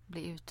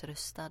bli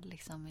utrustad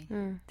liksom i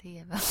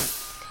tv.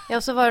 Ja,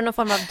 och så var det någon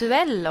form av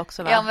duell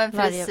också, va? Ja, men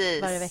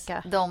precis. Varje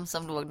vecka. De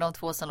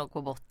 2 som låg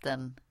på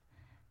botten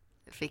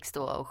fick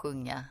stå och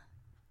sjunga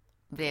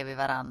bredvid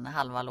varann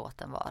halva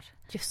låten var.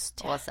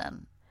 Just Och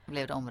sen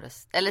blev det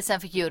eller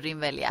sen fick juryn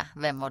välja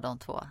vem av de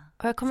 2.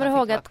 Och jag kommer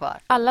ihåg att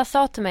alla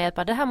sa till mig att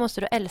det här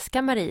måste du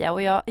älska, Maria.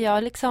 Och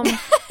jag liksom,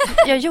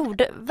 jag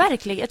gjorde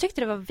verkligen, jag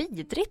tyckte det var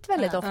vidrigt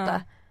väldigt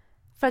ofta.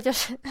 För att jag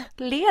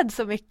led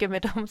så mycket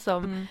med dem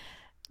som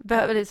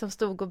liksom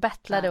stod och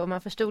battlade och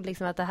man förstod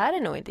liksom att det här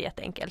är nog inte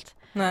jätteenkelt.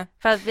 Nej.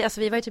 För att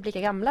vi var ju typ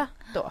lika gamla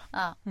då.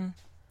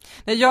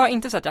 Nej, jag har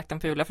inte sett Jakten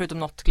på Julia förutom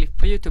något klipp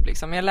på YouTube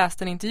liksom. Men jag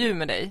läste en intervju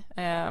med dig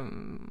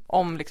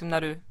om liksom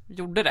när du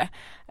gjorde det.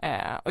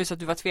 Och just att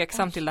du var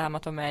tveksam till det här med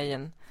att vara med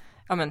i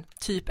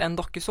typ en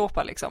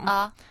dokusåpa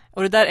liksom.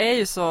 Och det där är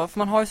ju så, för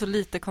man har ju så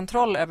lite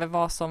kontroll över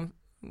vad som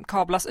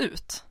kablas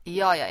ut.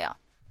 Ja.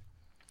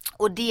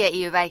 Och det är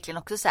ju verkligen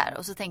också så här.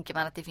 Och så tänker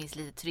man att det finns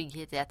lite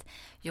trygghet i att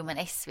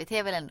men SVT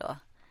är väl ändå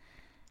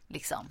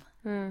liksom.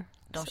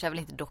 De kör väl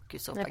inte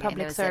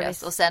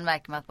dokusåpa-grejer. Och sen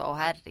märker man att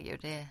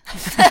herregud,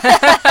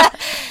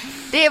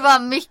 det var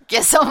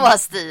mycket som var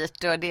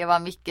styrt. Och det var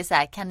mycket så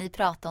här, kan ni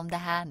prata om det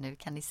här nu?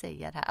 Kan ni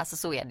säga det här? Alltså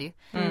så är det ju.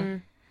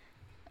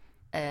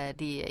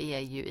 Det är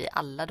ju i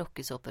alla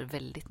dokusåpor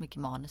väldigt mycket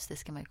manus, det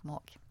ska man ju komma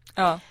ihåg.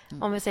 Ja.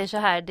 Om vi säger så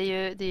här, det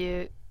är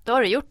ju då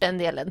har du gjort den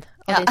delen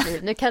av ditt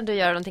liv. Nu kan du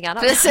göra någonting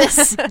annat.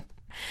 Precis.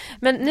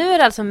 Men nu är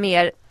det alltså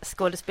mer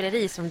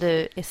skådespeleri som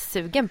du är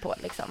sugen på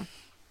liksom.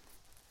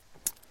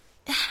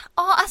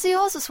 Ja, alltså jag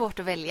har så svårt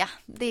att välja.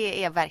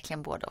 Det är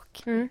verkligen både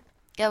och.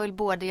 Jag vill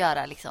både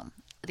göra liksom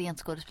rent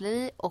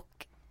skådespeleri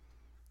och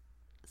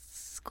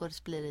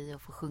skådespeleri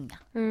och få sjunga.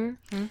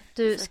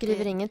 Du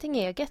skriver ingenting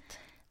eget?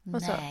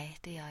 Nej,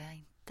 det gör jag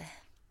inte.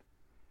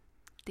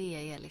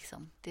 Det är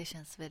liksom, det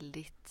känns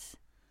väldigt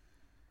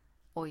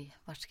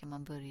vart ska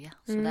man börja?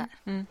 Sådär.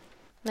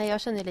 Nej,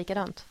 jag känner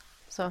likadant.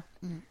 Så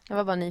jag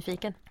var bara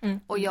nyfiken.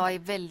 Och jag är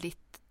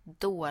väldigt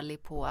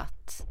dålig på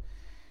att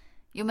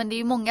men det är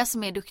ju många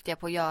som är duktiga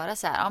på att göra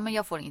så här. Ja, men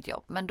jag får inget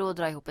jobb. Men då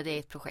drar jag ihop ett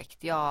eget projekt.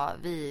 Ja,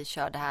 vi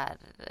kör det här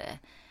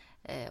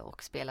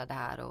och spelar det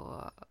här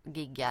och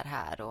giggar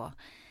här. Och,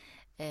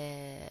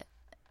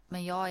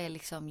 men jag är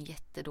liksom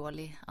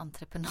jättedålig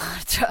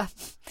entreprenör, tror jag.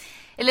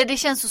 Eller det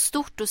känns så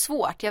stort och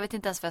svårt. Jag vet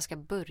inte ens var jag ska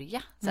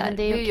börja. Så här,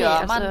 det är hur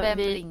gör man? Vem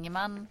ringer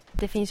man?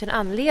 Det finns ju en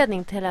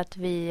anledning till att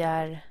vi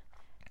är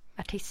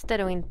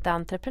artister och inte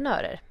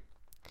entreprenörer.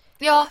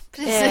 Ja,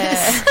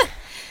 precis.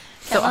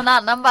 Kan någon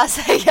annan bara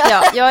säga?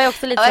 Ja, jag är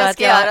också lite så jag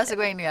ska göra så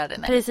går jag in och gör det.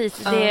 Nej.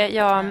 Precis,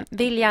 jag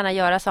vill gärna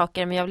göra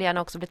saker, men jag vill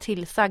gärna också bli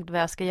tillsagd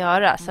vad jag ska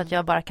göra så att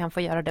jag bara kan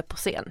få göra det på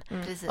scen.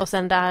 Och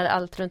sen där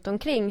allt runt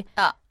omkring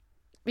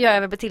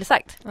jag vill bli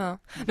tillsagd. Nej,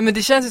 men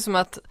det känns ju som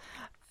att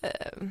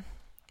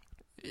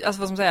alltså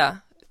vad ska man säga,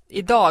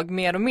 idag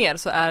mer och mer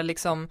så är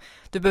liksom,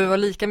 du behöver vara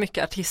lika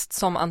mycket artist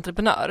som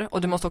entreprenör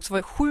och du måste också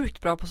vara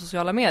sjukt bra på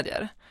sociala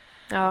medier.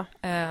 Ja.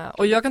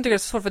 Och jag kan tycka det är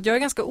så svårt för att jag är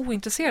ganska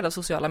ointresserad av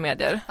sociala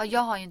medier. Ja,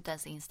 jag har ju inte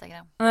ens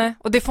Instagram. Nej,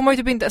 och det får man ju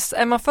typ inte,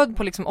 är man född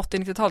på liksom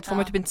 80-90-talet får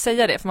man ju typ inte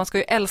säga det, för man ska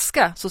ju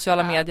älska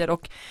sociala medier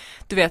och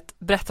du vet,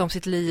 berätta om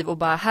sitt liv och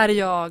bara, här är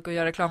jag och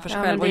göra reklam för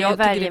sig själv. Och jag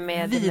tycker det är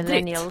med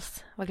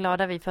millennials. Vad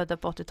glada vi födda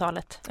på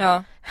 80-talet.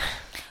 Ja.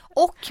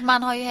 Och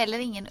man har ju heller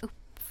ingen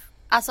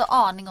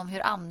aning om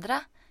hur andra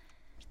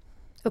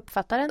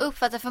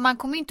uppfattar, för man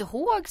kommer ju inte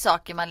ihåg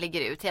saker man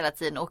lägger ut hela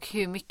tiden och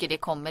hur mycket det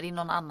kommer i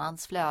någon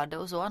annans flöde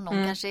och så.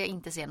 Någon kanske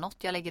inte ser något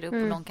jag lägger upp och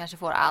någon kanske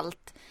får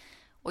allt.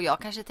 Och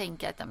jag kanske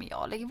tänker att men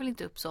jag lägger väl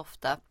inte upp så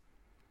ofta.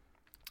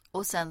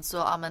 Och sen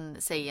så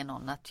säger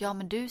någon att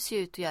men du ser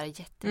ut att göra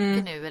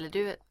jättemycket nu, eller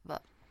du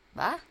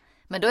va?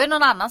 Men då är det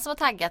någon annan som har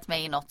taggat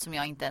mig i något som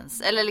jag inte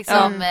ens, eller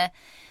liksom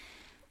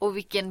och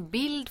vilken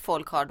bild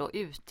folk har då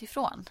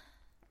utifrån.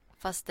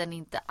 Fast den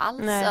inte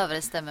alls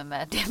överensstämmer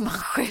med det man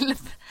själv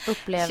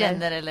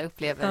känner eller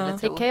upplever eller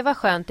tror. Det kan ju vara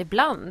skönt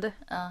ibland.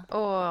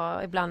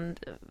 Och ibland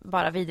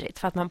bara vidrigt.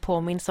 För att man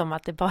påminns om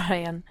att det bara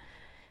är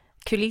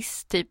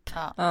kuliss typ.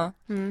 Ja.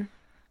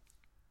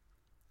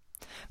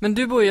 Men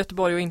du bor i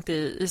Göteborg och inte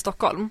i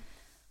Stockholm.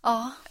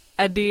 Ja.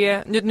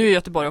 Nu är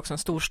Göteborg också en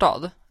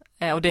storstad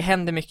och det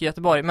händer mycket i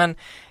Göteborg, men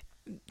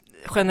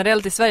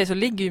generellt i Sverige så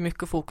ligger ju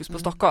mycket fokus på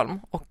Stockholm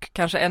och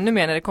kanske ännu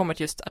mer när det kommer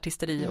till just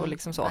artisteri och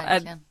liksom så.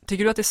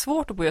 Tycker du att det är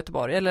svårt att bo i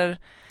Göteborg eller?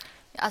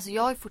 Alltså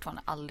jag har ju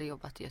fortfarande aldrig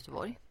jobbat i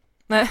Göteborg.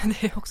 Nej,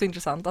 det är också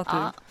intressant att du...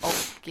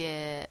 Och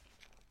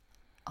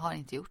har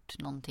inte gjort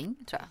någonting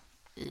tror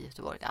jag i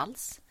Göteborg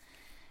alls.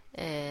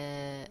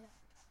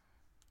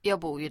 Jag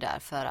bor ju där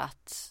för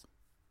att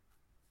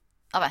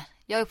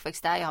jag är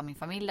uppväxt där, jag har min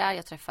familj där,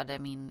 jag träffade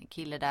min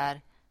kille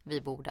där,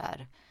 vi bor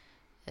där.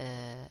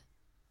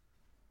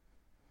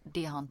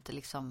 Det har inte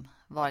liksom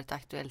varit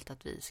aktuellt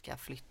att vi ska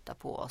flytta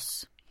på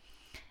oss.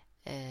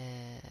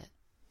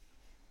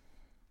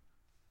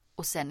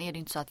 Och sen är det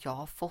inte så att jag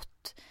har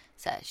fått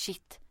så här,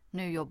 shit,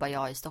 nu jobbar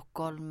jag i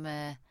Stockholm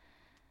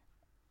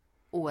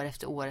år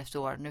efter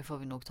år, nu får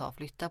vi nog ta och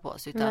flytta på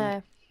oss.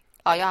 Utan,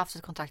 jag har haft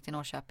ett kontrakt i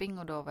Norrköping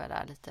och då var jag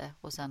där lite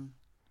och sen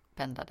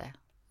pendlade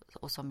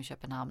och som i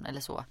Köpenhamn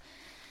eller så.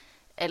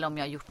 Eller om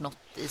jag har gjort något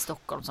i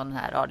Stockholm som den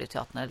här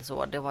radioteatern eller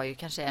så. Det var ju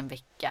kanske en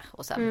vecka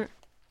och sen.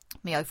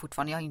 Men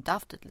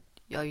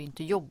jag har ju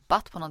inte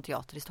jobbat på någon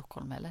teater i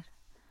Stockholm heller.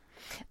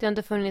 Det har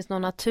inte funnits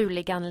någon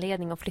naturlig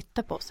anledning att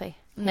flytta på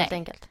sig. Helt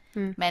enkelt.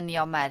 Men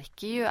jag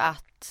märker ju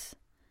att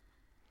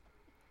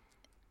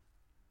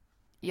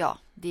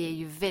det är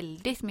ju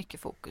väldigt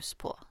mycket fokus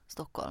på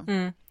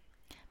Stockholm.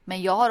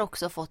 Men jag har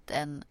också fått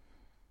en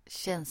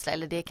känsla,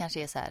 eller det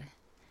kanske är så här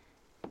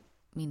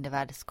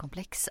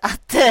mindervärdeskomplex,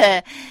 att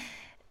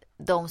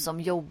de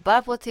som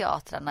jobbar på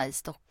teatrarna i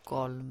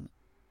Stockholm,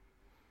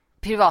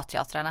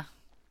 privatteatrarna,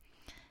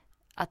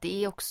 att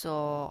det är också,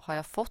 har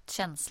jag fått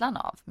känslan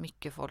av,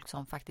 mycket folk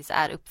som faktiskt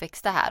är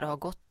uppväxta här och har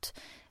gått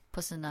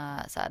på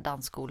sina så här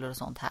dansskolor och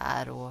sånt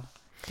här och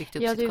byggt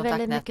upp sitt kontaktnät. Ja, det är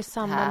väldigt mycket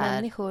samma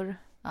människor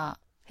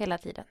hela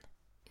tiden.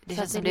 Det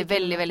känns som det är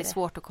väldigt, väldigt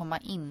svårt att komma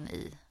in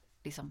i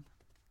liksom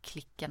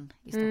klicken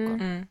i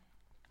Stockholm.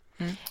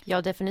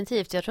 Ja,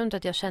 definitivt. Jag tror inte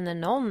att jag känner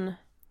någon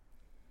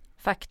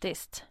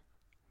faktiskt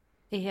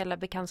i hela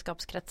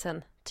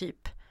bekantskapskretsen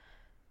typ.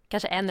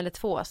 Kanske en eller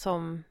två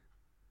som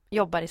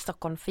jobbar i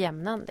Stockholm för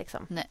jämnan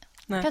liksom. Nej.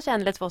 Kanske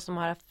en eller två som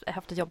har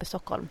haft ett jobb i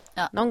Stockholm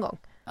någon gång.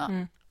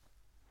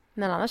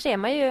 Men annars är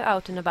man ju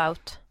out and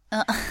about.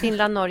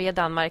 Finland, Norge,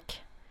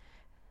 Danmark,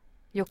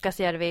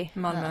 Jukkasjärvi,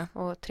 Malmö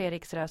och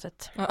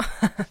Treriksröset.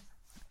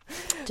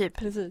 Typ.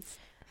 Precis.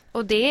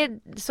 Och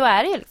så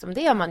är det ju liksom.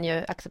 Det har man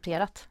ju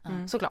accepterat.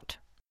 Såklart.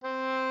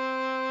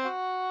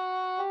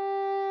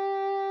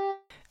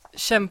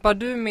 Kämpar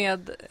du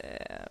med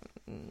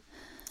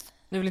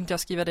nu vill inte jag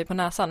skriva dig på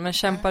näsan, men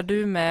kämpar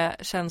du med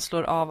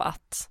känslor av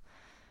att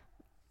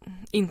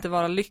inte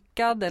vara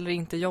lyckad eller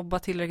inte jobba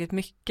tillräckligt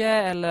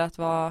mycket eller att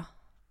vara...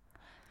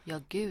 Ja,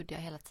 gud,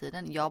 hela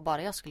tiden.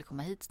 Bara jag skulle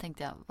komma hit så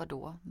tänkte jag,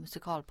 vadå?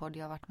 Musikalpodd,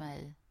 jag har varit med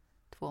i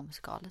 2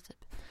 musikaler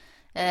typ.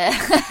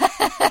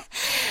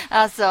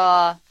 Alltså,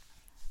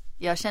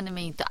 jag känner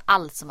mig inte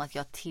alls som att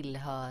jag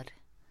tillhör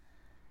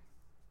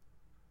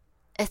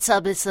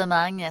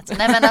etablissemanget.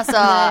 Nej, men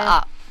alltså...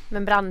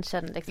 Men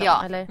branschen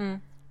liksom, eller?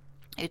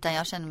 Utan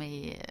jag känner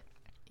mig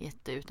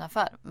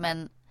jätteutanför.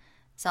 Men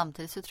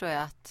samtidigt så tror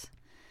jag att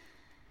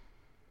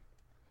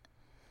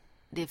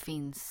det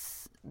finns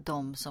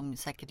de som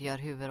säkert gör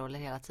huvudroller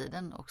hela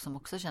tiden och som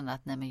också känner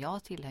att nej, men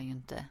jag tillhör ju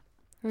inte.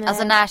 Nej.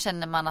 Alltså när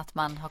känner man att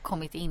man har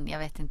kommit in? Jag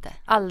vet inte.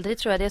 Aldrig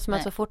tror jag. Det är som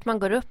att så fort man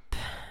går upp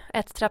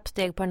ett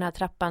trappsteg på den här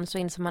trappan så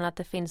inser man att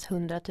det finns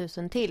 100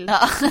 000 till.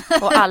 Ja.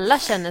 Och alla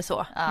känner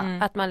så.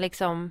 Ja. Att man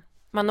liksom,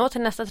 man når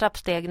till nästa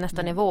trappsteg,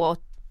 nästa nivå och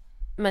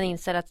man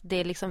inser att det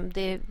är liksom,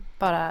 det är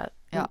bara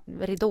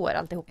ridåer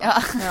alltihopa.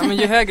 Ja. Ja, men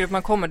ju högre upp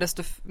man kommer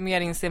desto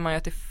mer inser man ju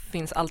att det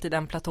finns alltid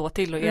en platå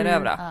till att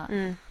erövra.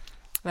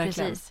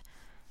 Verkligen. Precis.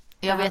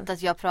 Jag vet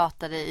att jag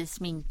pratade i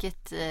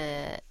sminket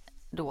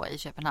då i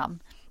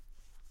Köpenhamn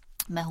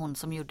med hon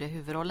som gjorde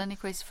huvudrollen i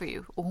Crazy for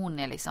You. Och hon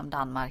är liksom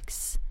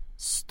Danmarks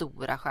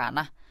stora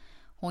stjärna.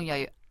 Hon gör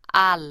ju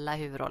alla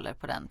huvudroller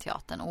på den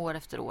teatern år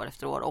efter år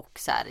efter år och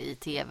så här i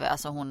tv.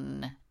 Alltså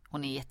hon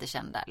är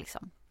jättekänd där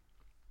liksom.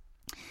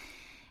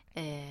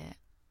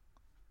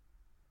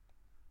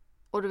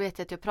 Och då vet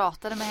jag att jag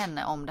pratade med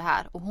henne om det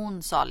här och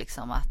hon sa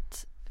liksom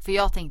att, för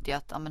jag tänkte ju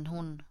att men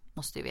hon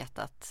måste ju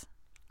veta att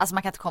alltså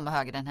man kan inte komma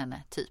högre än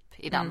henne typ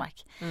i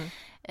Danmark.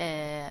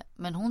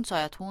 Men hon sa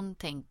ju att hon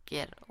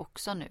tänker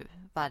också nu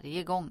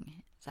varje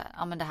gång så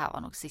här, men det här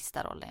var nog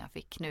sista rollen jag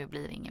fick, nu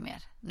blir det inget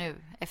mer.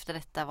 Nu efter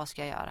detta, vad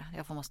ska jag göra?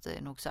 Jag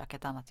måste nog söka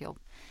ett annat jobb.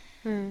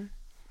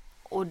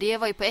 Och det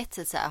var ju på ett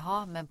sätt så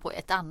här, men på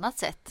ett annat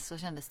sätt så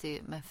kändes det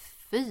ju, men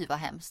fy vad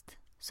hemskt.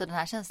 Så den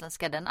här känslan,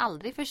 ska den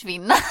aldrig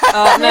försvinna?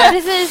 Ja, nej,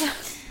 precis.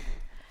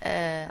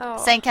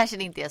 Sen kanske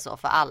det inte är så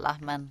för alla,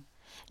 men...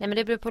 Nej, men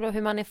det beror på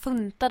hur man är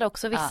funtad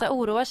också. Vissa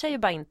oroar sig ju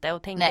bara inte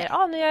och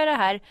tänker, nu gör jag det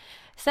här.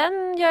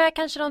 Sen gör jag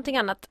kanske någonting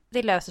annat.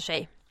 Det löser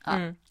sig.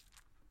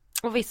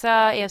 Och vissa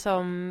är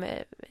som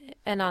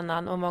en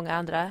annan och många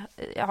andra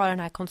har den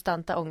här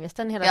konstanta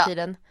ångesten hela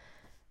tiden.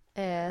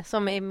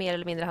 Som är mer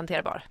eller mindre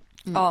hanterbar.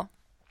 Ja.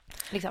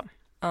 Liksom.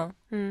 Ja.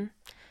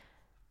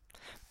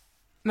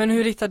 Men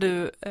hur hittar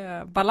du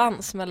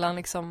balans mellan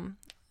liksom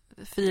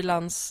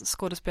frilans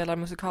skådespelare,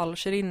 musikal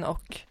Shirin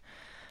och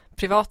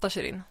privata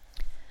Shirin?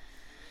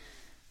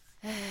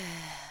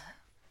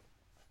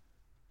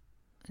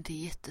 Det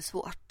är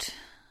jättesvårt.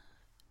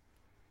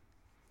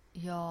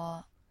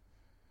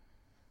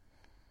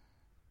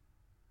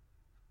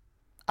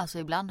 Alltså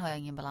ibland har jag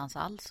ingen balans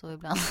alls och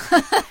ibland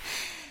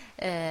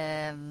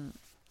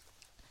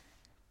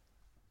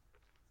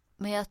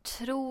men jag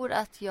tror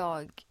att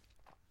jag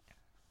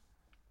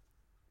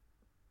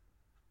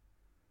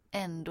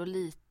ändå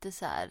lite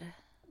så här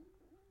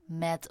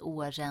med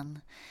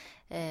åren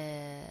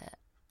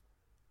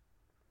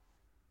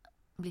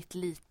blivit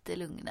lite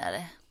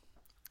lugnare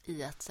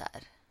i att så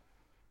här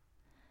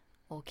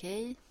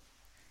okej,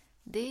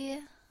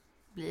 det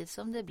blir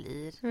som det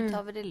blir. Nu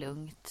tar vi det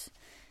lugnt.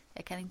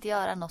 Jag kan inte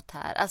göra något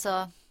här.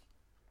 Alltså,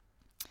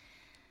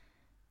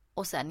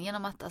 och sen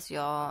genom att alltså,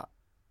 jag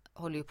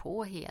håller ju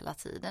på hela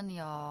tiden.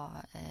 Jag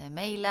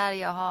mejlar,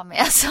 jag har med.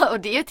 Alltså, och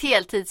det är ju ett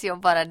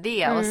heltidsjobb bara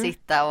det. Och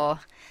sitta och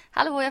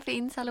hallå jag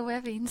finns.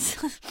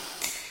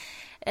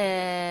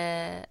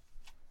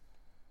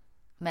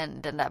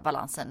 Men den där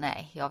balansen,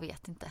 nej, jag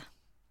vet inte.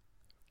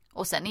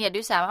 Och sen är det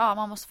ju så här, ja,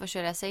 man måste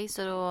försörja sig.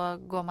 Så då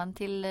går man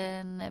till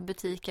en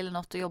butik eller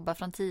något och jobbar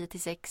från 10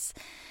 till 6.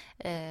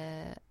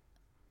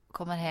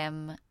 Kommer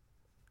hem.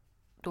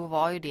 Då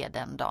var ju det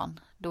den dagen.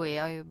 Då är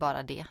jag ju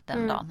bara det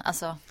den dagen.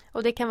 Alltså.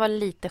 Och det kan vara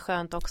lite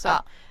skönt också.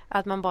 Ja.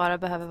 Att man bara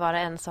behöver vara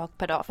en sak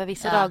per dag. För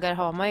vissa dagar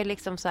har man ju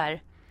liksom så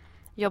här.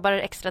 Jobbar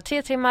extra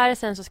 3 timmar.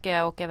 Sen så ska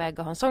jag åka iväg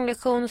och ha en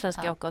sånglektion. Sen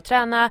ska jag åka och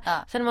träna.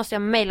 Ja. Sen måste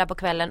jag mejla på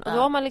kvällen. Och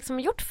då har man liksom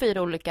gjort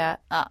 4 olika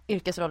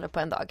yrkesroller på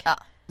en dag. Ja.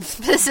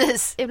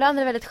 Precis. Ibland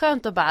är det väldigt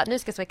skönt att bara, nu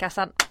ska jag stå i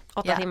kassan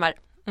 8 timmar.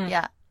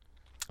 Ja.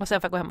 Och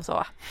sen får jag gå hem och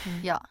sova.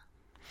 Ja.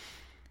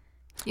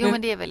 Jo,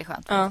 men det är väldigt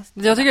skönt. Ja.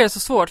 Jag tycker det är så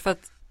svårt för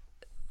att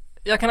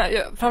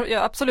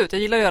absolut,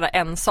 jag gillar att göra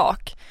en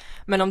sak.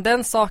 Men om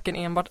den saken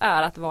enbart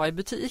är att vara i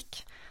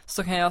butik,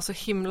 så kan jag alltså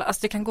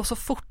det kan gå så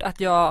fort att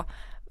jag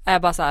är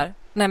bara så här,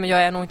 nej men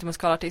jag är nog inte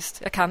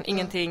musikalartist. Jag kan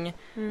ingenting.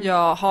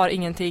 Jag har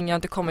ingenting. Jag har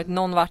inte kommit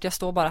någon vart. Jag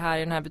står bara här i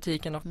den här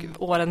butiken och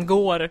åren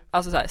går.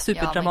 Alltså så här,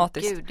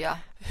 superdramatiskt. Ja, men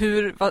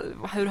gud, ja.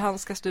 Hur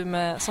handskas du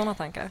med sådana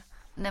tankar?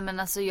 Nej men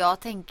alltså jag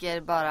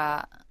tänker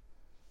bara,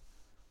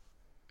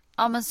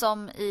 ja men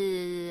som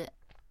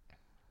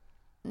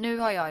nu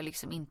har jag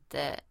liksom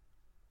inte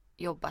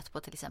jobbat på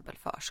till exempel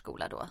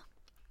förskola då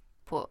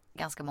på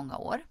ganska många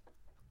år.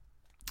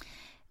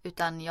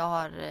 Utan jag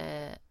har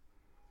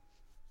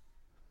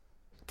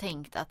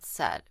tänkt att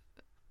så här,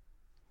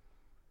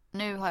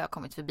 nu har jag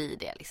kommit förbi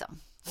det liksom.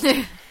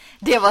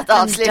 Det var ett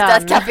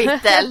avslutat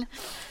kapitel.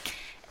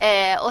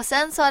 Och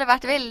sen så har det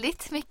varit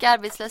väldigt mycket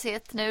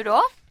arbetslöshet nu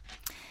då.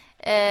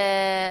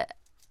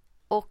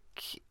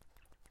 Och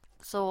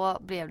så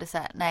blev det så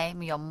här, nej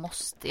men jag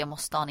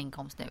måste ha en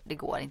inkomst nu, det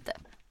går inte.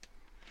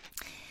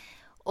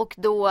 Och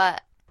då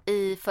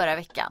i förra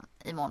veckan,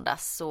 i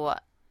måndags, så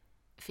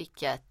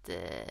fick jag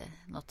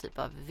något typ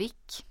av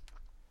vik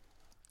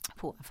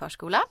på en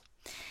förskola.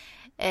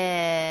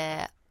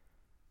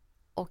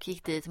 Och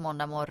gick dit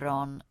måndag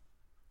morgon,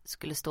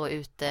 skulle stå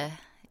ute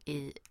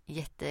i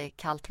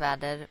jättekallt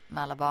väder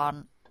med alla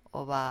barn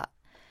och bara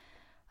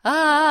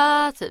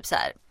typ så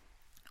här.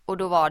 Och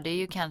då var det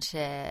ju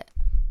kanske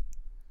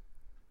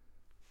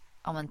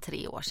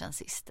 3 år sedan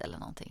sist eller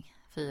någonting.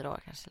 4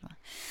 år kanske till och med.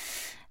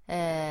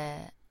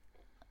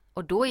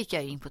 Och då gick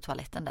jag in på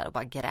toaletten där och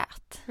bara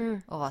grät.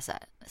 Och var så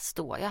här,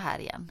 står jag här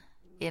igen?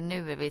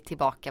 Nu är vi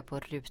tillbaka på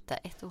ruta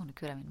 1. Nu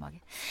kurrar min mage.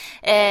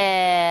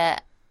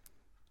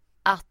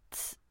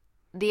 Att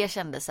det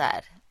kändes så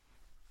här.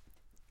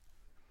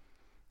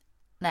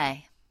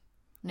 Nej,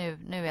 nu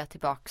är jag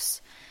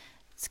tillbaks.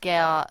 Ska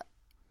jag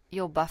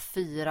jobba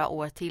 4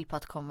 år till på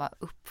att komma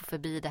upp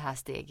förbi det här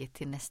steget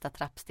till nästa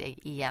trappsteg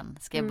igen?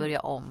 Ska jag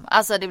börja om?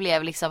 Alltså det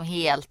blev liksom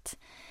helt,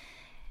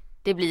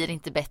 det blir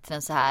inte bättre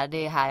än så här.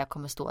 Det är här jag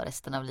kommer stå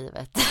resten av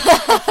livet.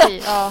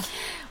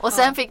 Och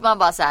sen fick man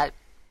bara så här,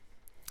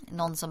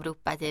 någon som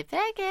ropade typ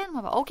vägen.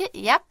 Man bara okej,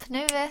 japp,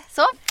 nu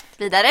så,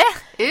 vidare,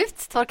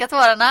 ut, torka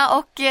tårarna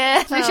och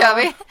nu kör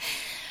vi.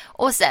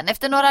 Och sen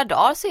efter några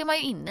dagar så är man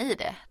ju inne i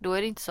det. Då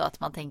är det inte så att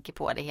man tänker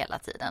på det hela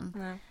tiden.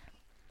 Nej.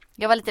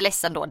 Jag var lite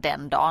ledsen då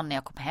den dagen när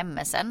jag kom hem.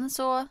 Men sen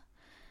så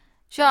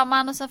kör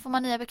man och sen får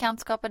man nya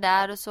bekantskaper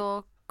där. Och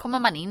så kommer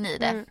man in i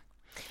det.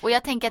 Och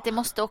jag tänker att det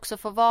måste också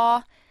få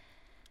vara.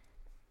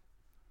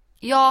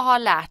 Jag har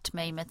lärt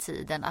mig med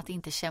tiden att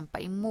inte kämpa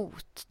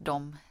emot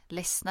de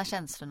ledsna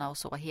känslorna och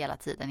så hela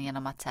tiden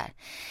genom att så här,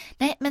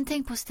 nej men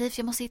tänk positivt,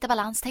 jag måste hitta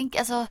balans. Tänk,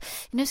 alltså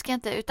nu ska jag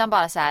inte, utan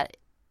bara så här,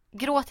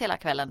 gråt hela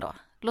kvällen då.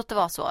 Låt det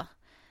vara så.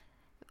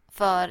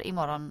 För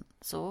imorgon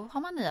så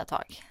har man nya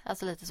tag.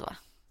 Alltså lite så.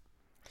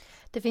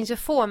 Det finns ju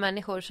få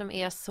människor som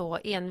är så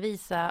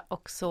envisa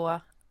och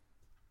så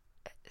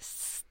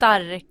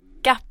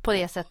starka på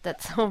det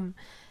sättet som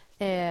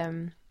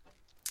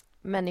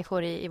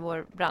människor i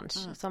vår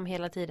bransch som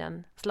hela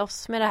tiden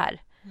slåss med det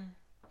här.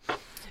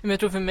 Men jag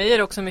tror för mig är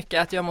det också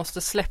mycket att jag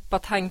måste släppa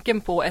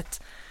tanken på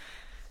ett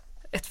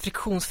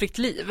friktionsfritt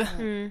liv.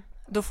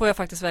 Då får jag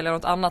faktiskt välja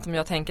något annat om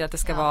jag tänker att det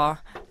ska vara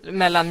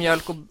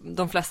mellanmjölk och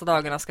de flesta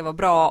dagarna ska vara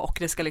bra och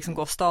det ska liksom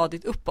gå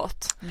stadigt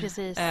uppåt.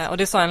 Precis. Och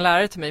det sa en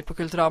lärare till mig på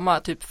Kulturama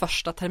typ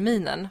första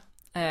terminen.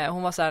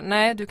 Hon var så här: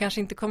 nej, du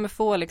kanske inte kommer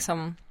få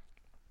liksom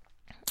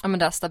det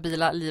där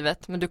stabila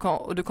livet, men du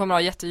kommer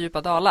ha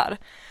jättedjupa dalar.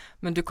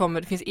 Men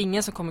det finns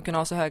ingen som kommer kunna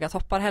ha så höga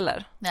toppar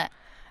heller. Nej.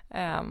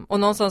 Och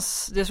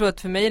någonstans, jag tror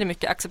att för mig är det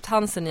mycket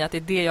acceptansen i att det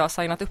är det jag har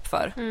signat upp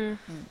för.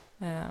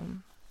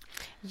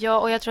 Ja,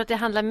 och jag tror att det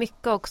handlar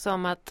mycket också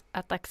om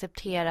att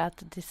acceptera att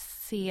det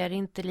ser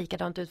inte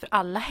likadant ut för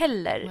alla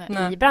heller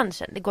i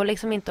branschen. Det går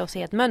liksom inte att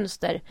se ett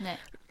mönster. Nej.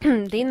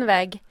 Din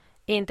väg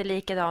är inte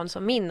likadan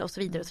som min och så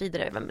vidare och så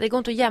vidare. Det går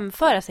inte att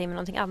jämföra sig med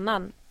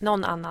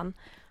någon annan.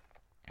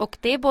 Och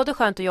det är både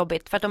skönt och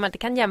jobbigt, för att om man inte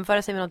kan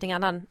jämföra sig med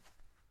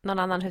någon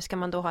annan, hur ska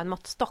man då ha en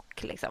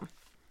måttstock liksom?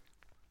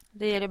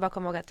 Det gäller bara att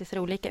komma ihåg att det ser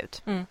olika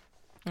ut.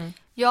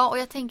 Ja, och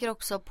jag tänker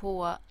också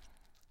på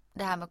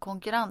det här med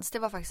konkurrens. Det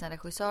var faktiskt en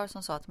regissör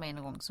som sa till mig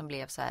en gång som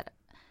blev så här: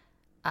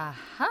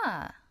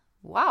 aha,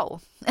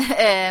 wow.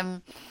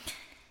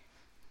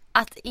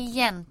 Att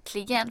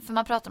egentligen, för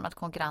man pratar om att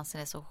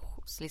konkurrensen är så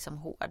liksom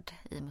hård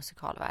i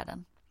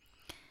musikalvärlden.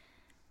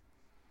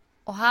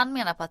 Och han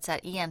menar på att så här,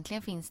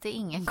 egentligen finns det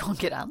ingen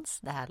konkurrens.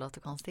 Det här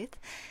låter konstigt.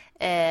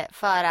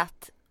 För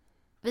att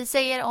vi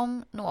säger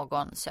om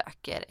någon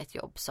söker ett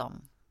jobb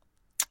som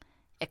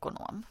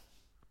ekonom.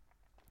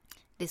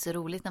 Det är så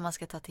roligt när man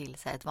ska ta till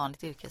sig ett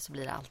vanligt yrke så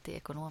blir det alltid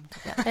ekonom.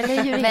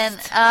 Eller jurist. Men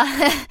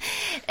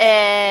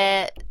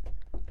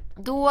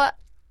då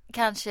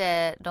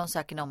kanske de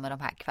söker någon med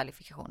de här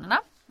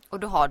kvalifikationerna. Och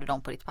då har du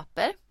dem på ditt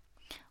papper.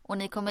 Och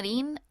ni kommer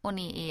in och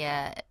ni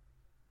är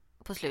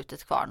på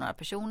slutet kvar några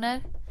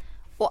personer.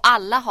 Och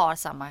alla har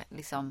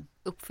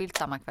uppfyllt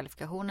samma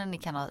kvalifikationer. Ni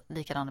kan ha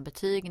likadana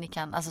betyg. Ni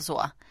kan, alltså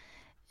så.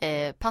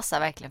 Passar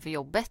verkligen för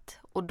jobbet.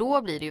 Och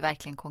då blir det ju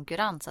verkligen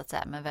konkurrens att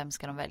säga, men vem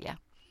ska de välja?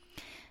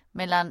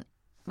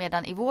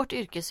 Medan i vårt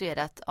yrke så är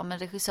det att men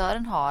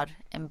regissören har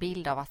en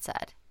bild av att så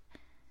här,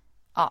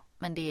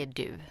 men det är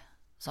du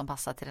som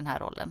passar till den här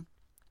rollen.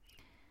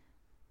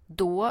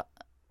 Då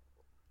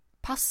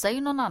passar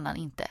ju någon annan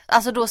inte.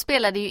 Alltså då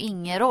spelar det ju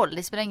ingen roll.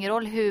 Det spelar ingen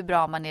roll hur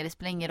bra man är. Det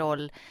spelar ingen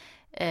roll.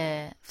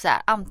 Så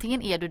här,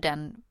 antingen är du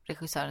den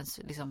regissörens,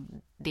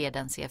 liksom, det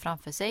den ser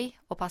framför sig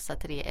och passar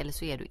till det, eller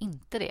så är du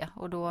inte det.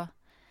 Och då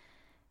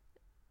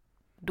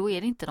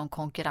är det inte någon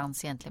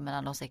konkurrens egentligen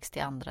mellan de 60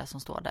 andra som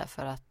står där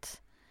för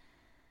att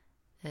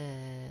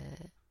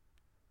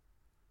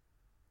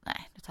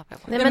nej, nu tappar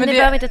jag på det. Nej, men ni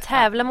behöver inte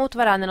tävla mot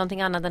varandra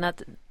någonting annat än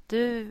att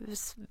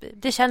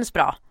det känns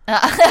bra.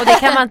 Och det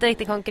kan man inte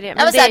riktigt konkurrera.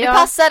 Men du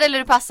passar eller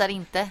du passar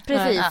inte.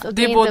 Precis, och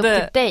det är inte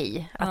upp till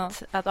dig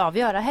att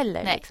avgöra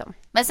heller. Liksom.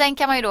 Men sen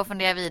kan man ju då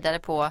fundera vidare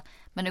på,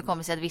 men nu kommer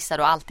det sig att vissa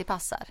då alltid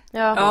passar.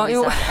 Ja, vissa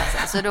alltid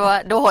passar. Så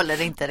då håller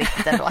det inte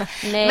riktigt ändå.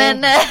 Nej,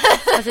 men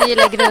alltså, jag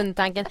gillar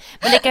grundtanken.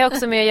 Men det kan ju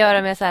också med att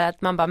göra med så här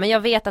att man bara, men jag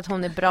vet att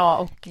hon är bra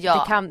och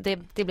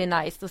det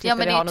blir nice. Då slipper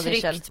men vi det ha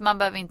är tryggt. Man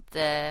behöver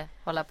inte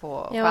hålla på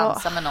och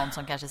chansa med någon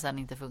som kanske sen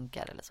inte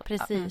funkar eller så.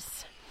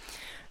 Precis.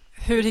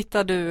 Hur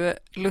hittar du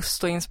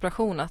lust och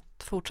inspiration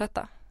att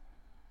fortsätta?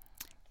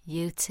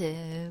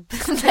 YouTube.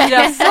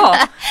 Jaså,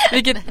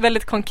 vilket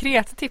väldigt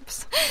konkret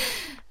tips.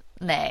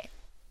 Nej.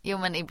 Jo,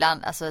 men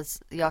ibland, alltså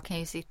jag kan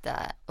ju sitta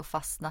och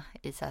fastna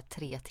i så här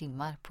 3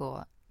 timmar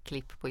på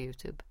klipp på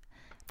YouTube.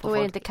 Och är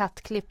det inte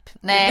kattklipp?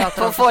 Nej,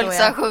 på folk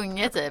som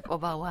sjunger typ och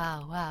bara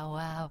wow.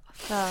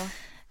 Ja.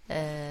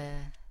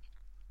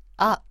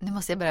 Nu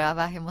måste jag börja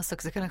öva. Jag måste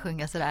också kunna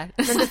sjunga sådär.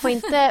 Men du får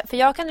inte, för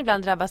jag kan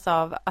ibland drabbas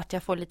av att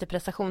jag får lite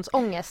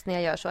prestationsångest när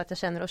jag gör så, att jag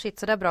känner, shit,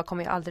 så där bra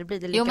kommer jag aldrig bli.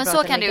 Det är lika jo, men bra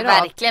så kan det ju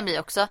verkligen bli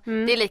också.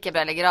 Det är lika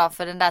bra att lägga av,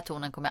 för den där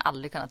tonen kommer jag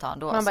aldrig kunna ta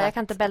ändå. Man bara, jag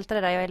kan inte bälta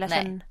det där, jag är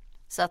ledsen. Nej.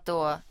 Så att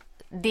då,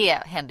 det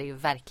händer ju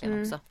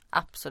verkligen också.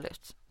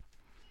 Absolut.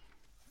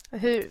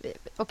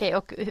 Och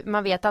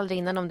man vet aldrig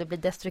innan om det blir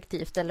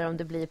destruktivt eller om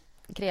det blir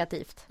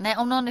kreativt. Nej,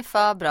 om någon är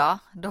för bra,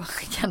 då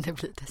kan det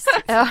bli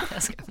destruktivt. Ja.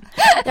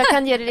 Jag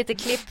kan ge dig lite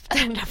klipp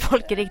där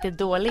folk är riktigt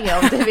dåliga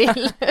om du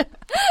vill. Det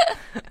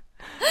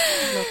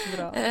låter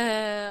bra.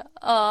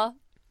 Ja,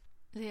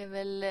 det är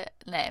väl,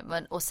 nej,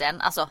 men och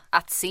sen alltså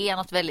att se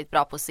något väldigt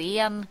bra på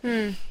scen.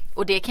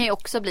 Och det kan ju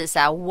också bli så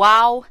här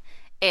wow,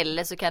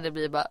 eller så kan det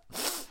bli bara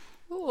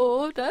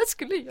där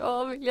skulle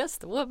jag vilja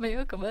stå, men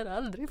jag kommer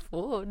aldrig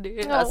få det.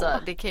 Ja. Alltså,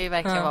 det kan ju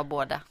verkligen vara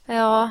båda.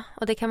 Ja,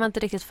 och det kan man inte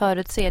riktigt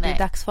förutse. Nej. Det är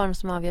dagsform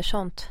som avgör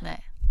sånt.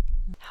 Nej.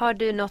 Har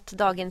du något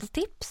dagens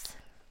tips?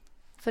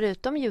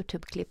 Förutom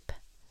YouTube-klipp.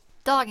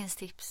 Dagens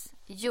tips?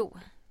 Jo,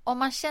 om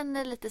man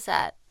känner lite så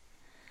här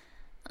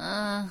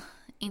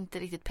inte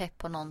riktigt pepp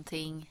på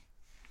någonting,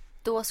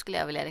 då skulle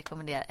jag vilja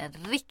rekommendera en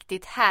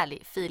riktigt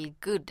härlig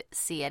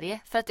feel-good-serie.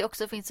 För att det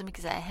också finns så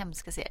mycket så här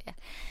hemska serier.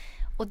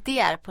 Och det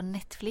är på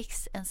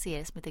Netflix en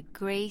serie som heter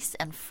Grace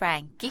and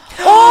Frankie.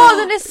 Den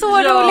är så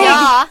rolig!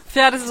 Ja.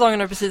 4:e säsongen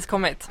har precis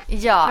kommit. Jag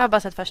Ja, har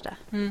bara sett första.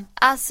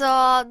 alltså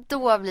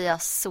då blir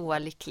jag så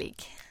lycklig.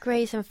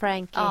 Grace and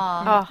Frankie.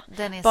 Ja,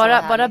 den är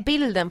Bara, så bara härlig.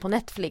 bilden på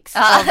Netflix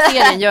av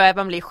serien gör att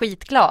man blir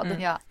skitglad.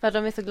 Ja. För att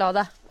de är så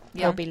glada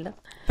på bilden.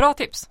 Bra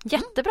tips.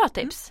 Jättebra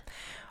tips.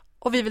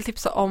 Och vi vill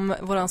tipsa om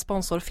våran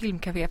sponsor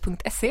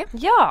filmcafé.se.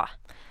 Ja,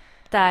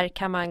 där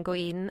kan man gå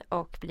in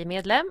och bli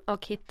medlem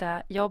och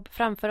hitta jobb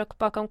framför och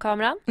bakom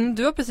kameran.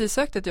 Du har precis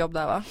sökt ett jobb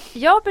där, va?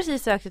 Jag har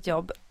precis sökt ett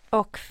jobb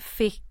och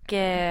fick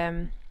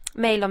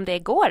mejl om det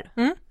igår.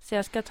 Så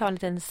jag ska ta en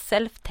liten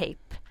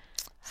self-tape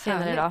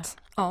senare idag.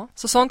 Ja,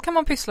 så sånt kan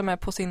man pyssla med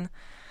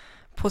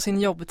på sin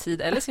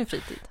jobbtid eller sin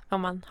fritid.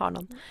 Om man har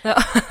någon. Ja.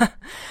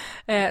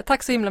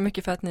 Tack så himla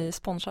mycket för att ni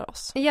sponsrar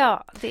oss.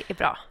 Ja, det är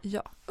bra.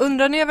 Ja.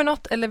 Undrar ni över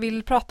något eller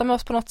vill prata med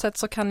oss på något sätt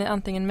så kan ni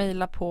antingen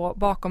mejla på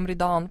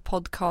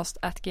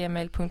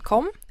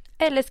bakomridanpodcast@gmail.com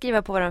Eller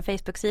skriva på vår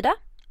Facebook-sida.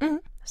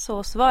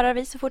 Så svarar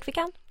vi så fort vi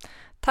kan.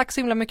 Tack så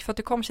himla mycket för att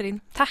du kom, Shirin.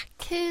 Tack.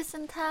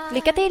 Tusen tack.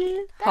 Lycka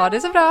till. Ha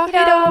det så bra.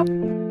 Hej då.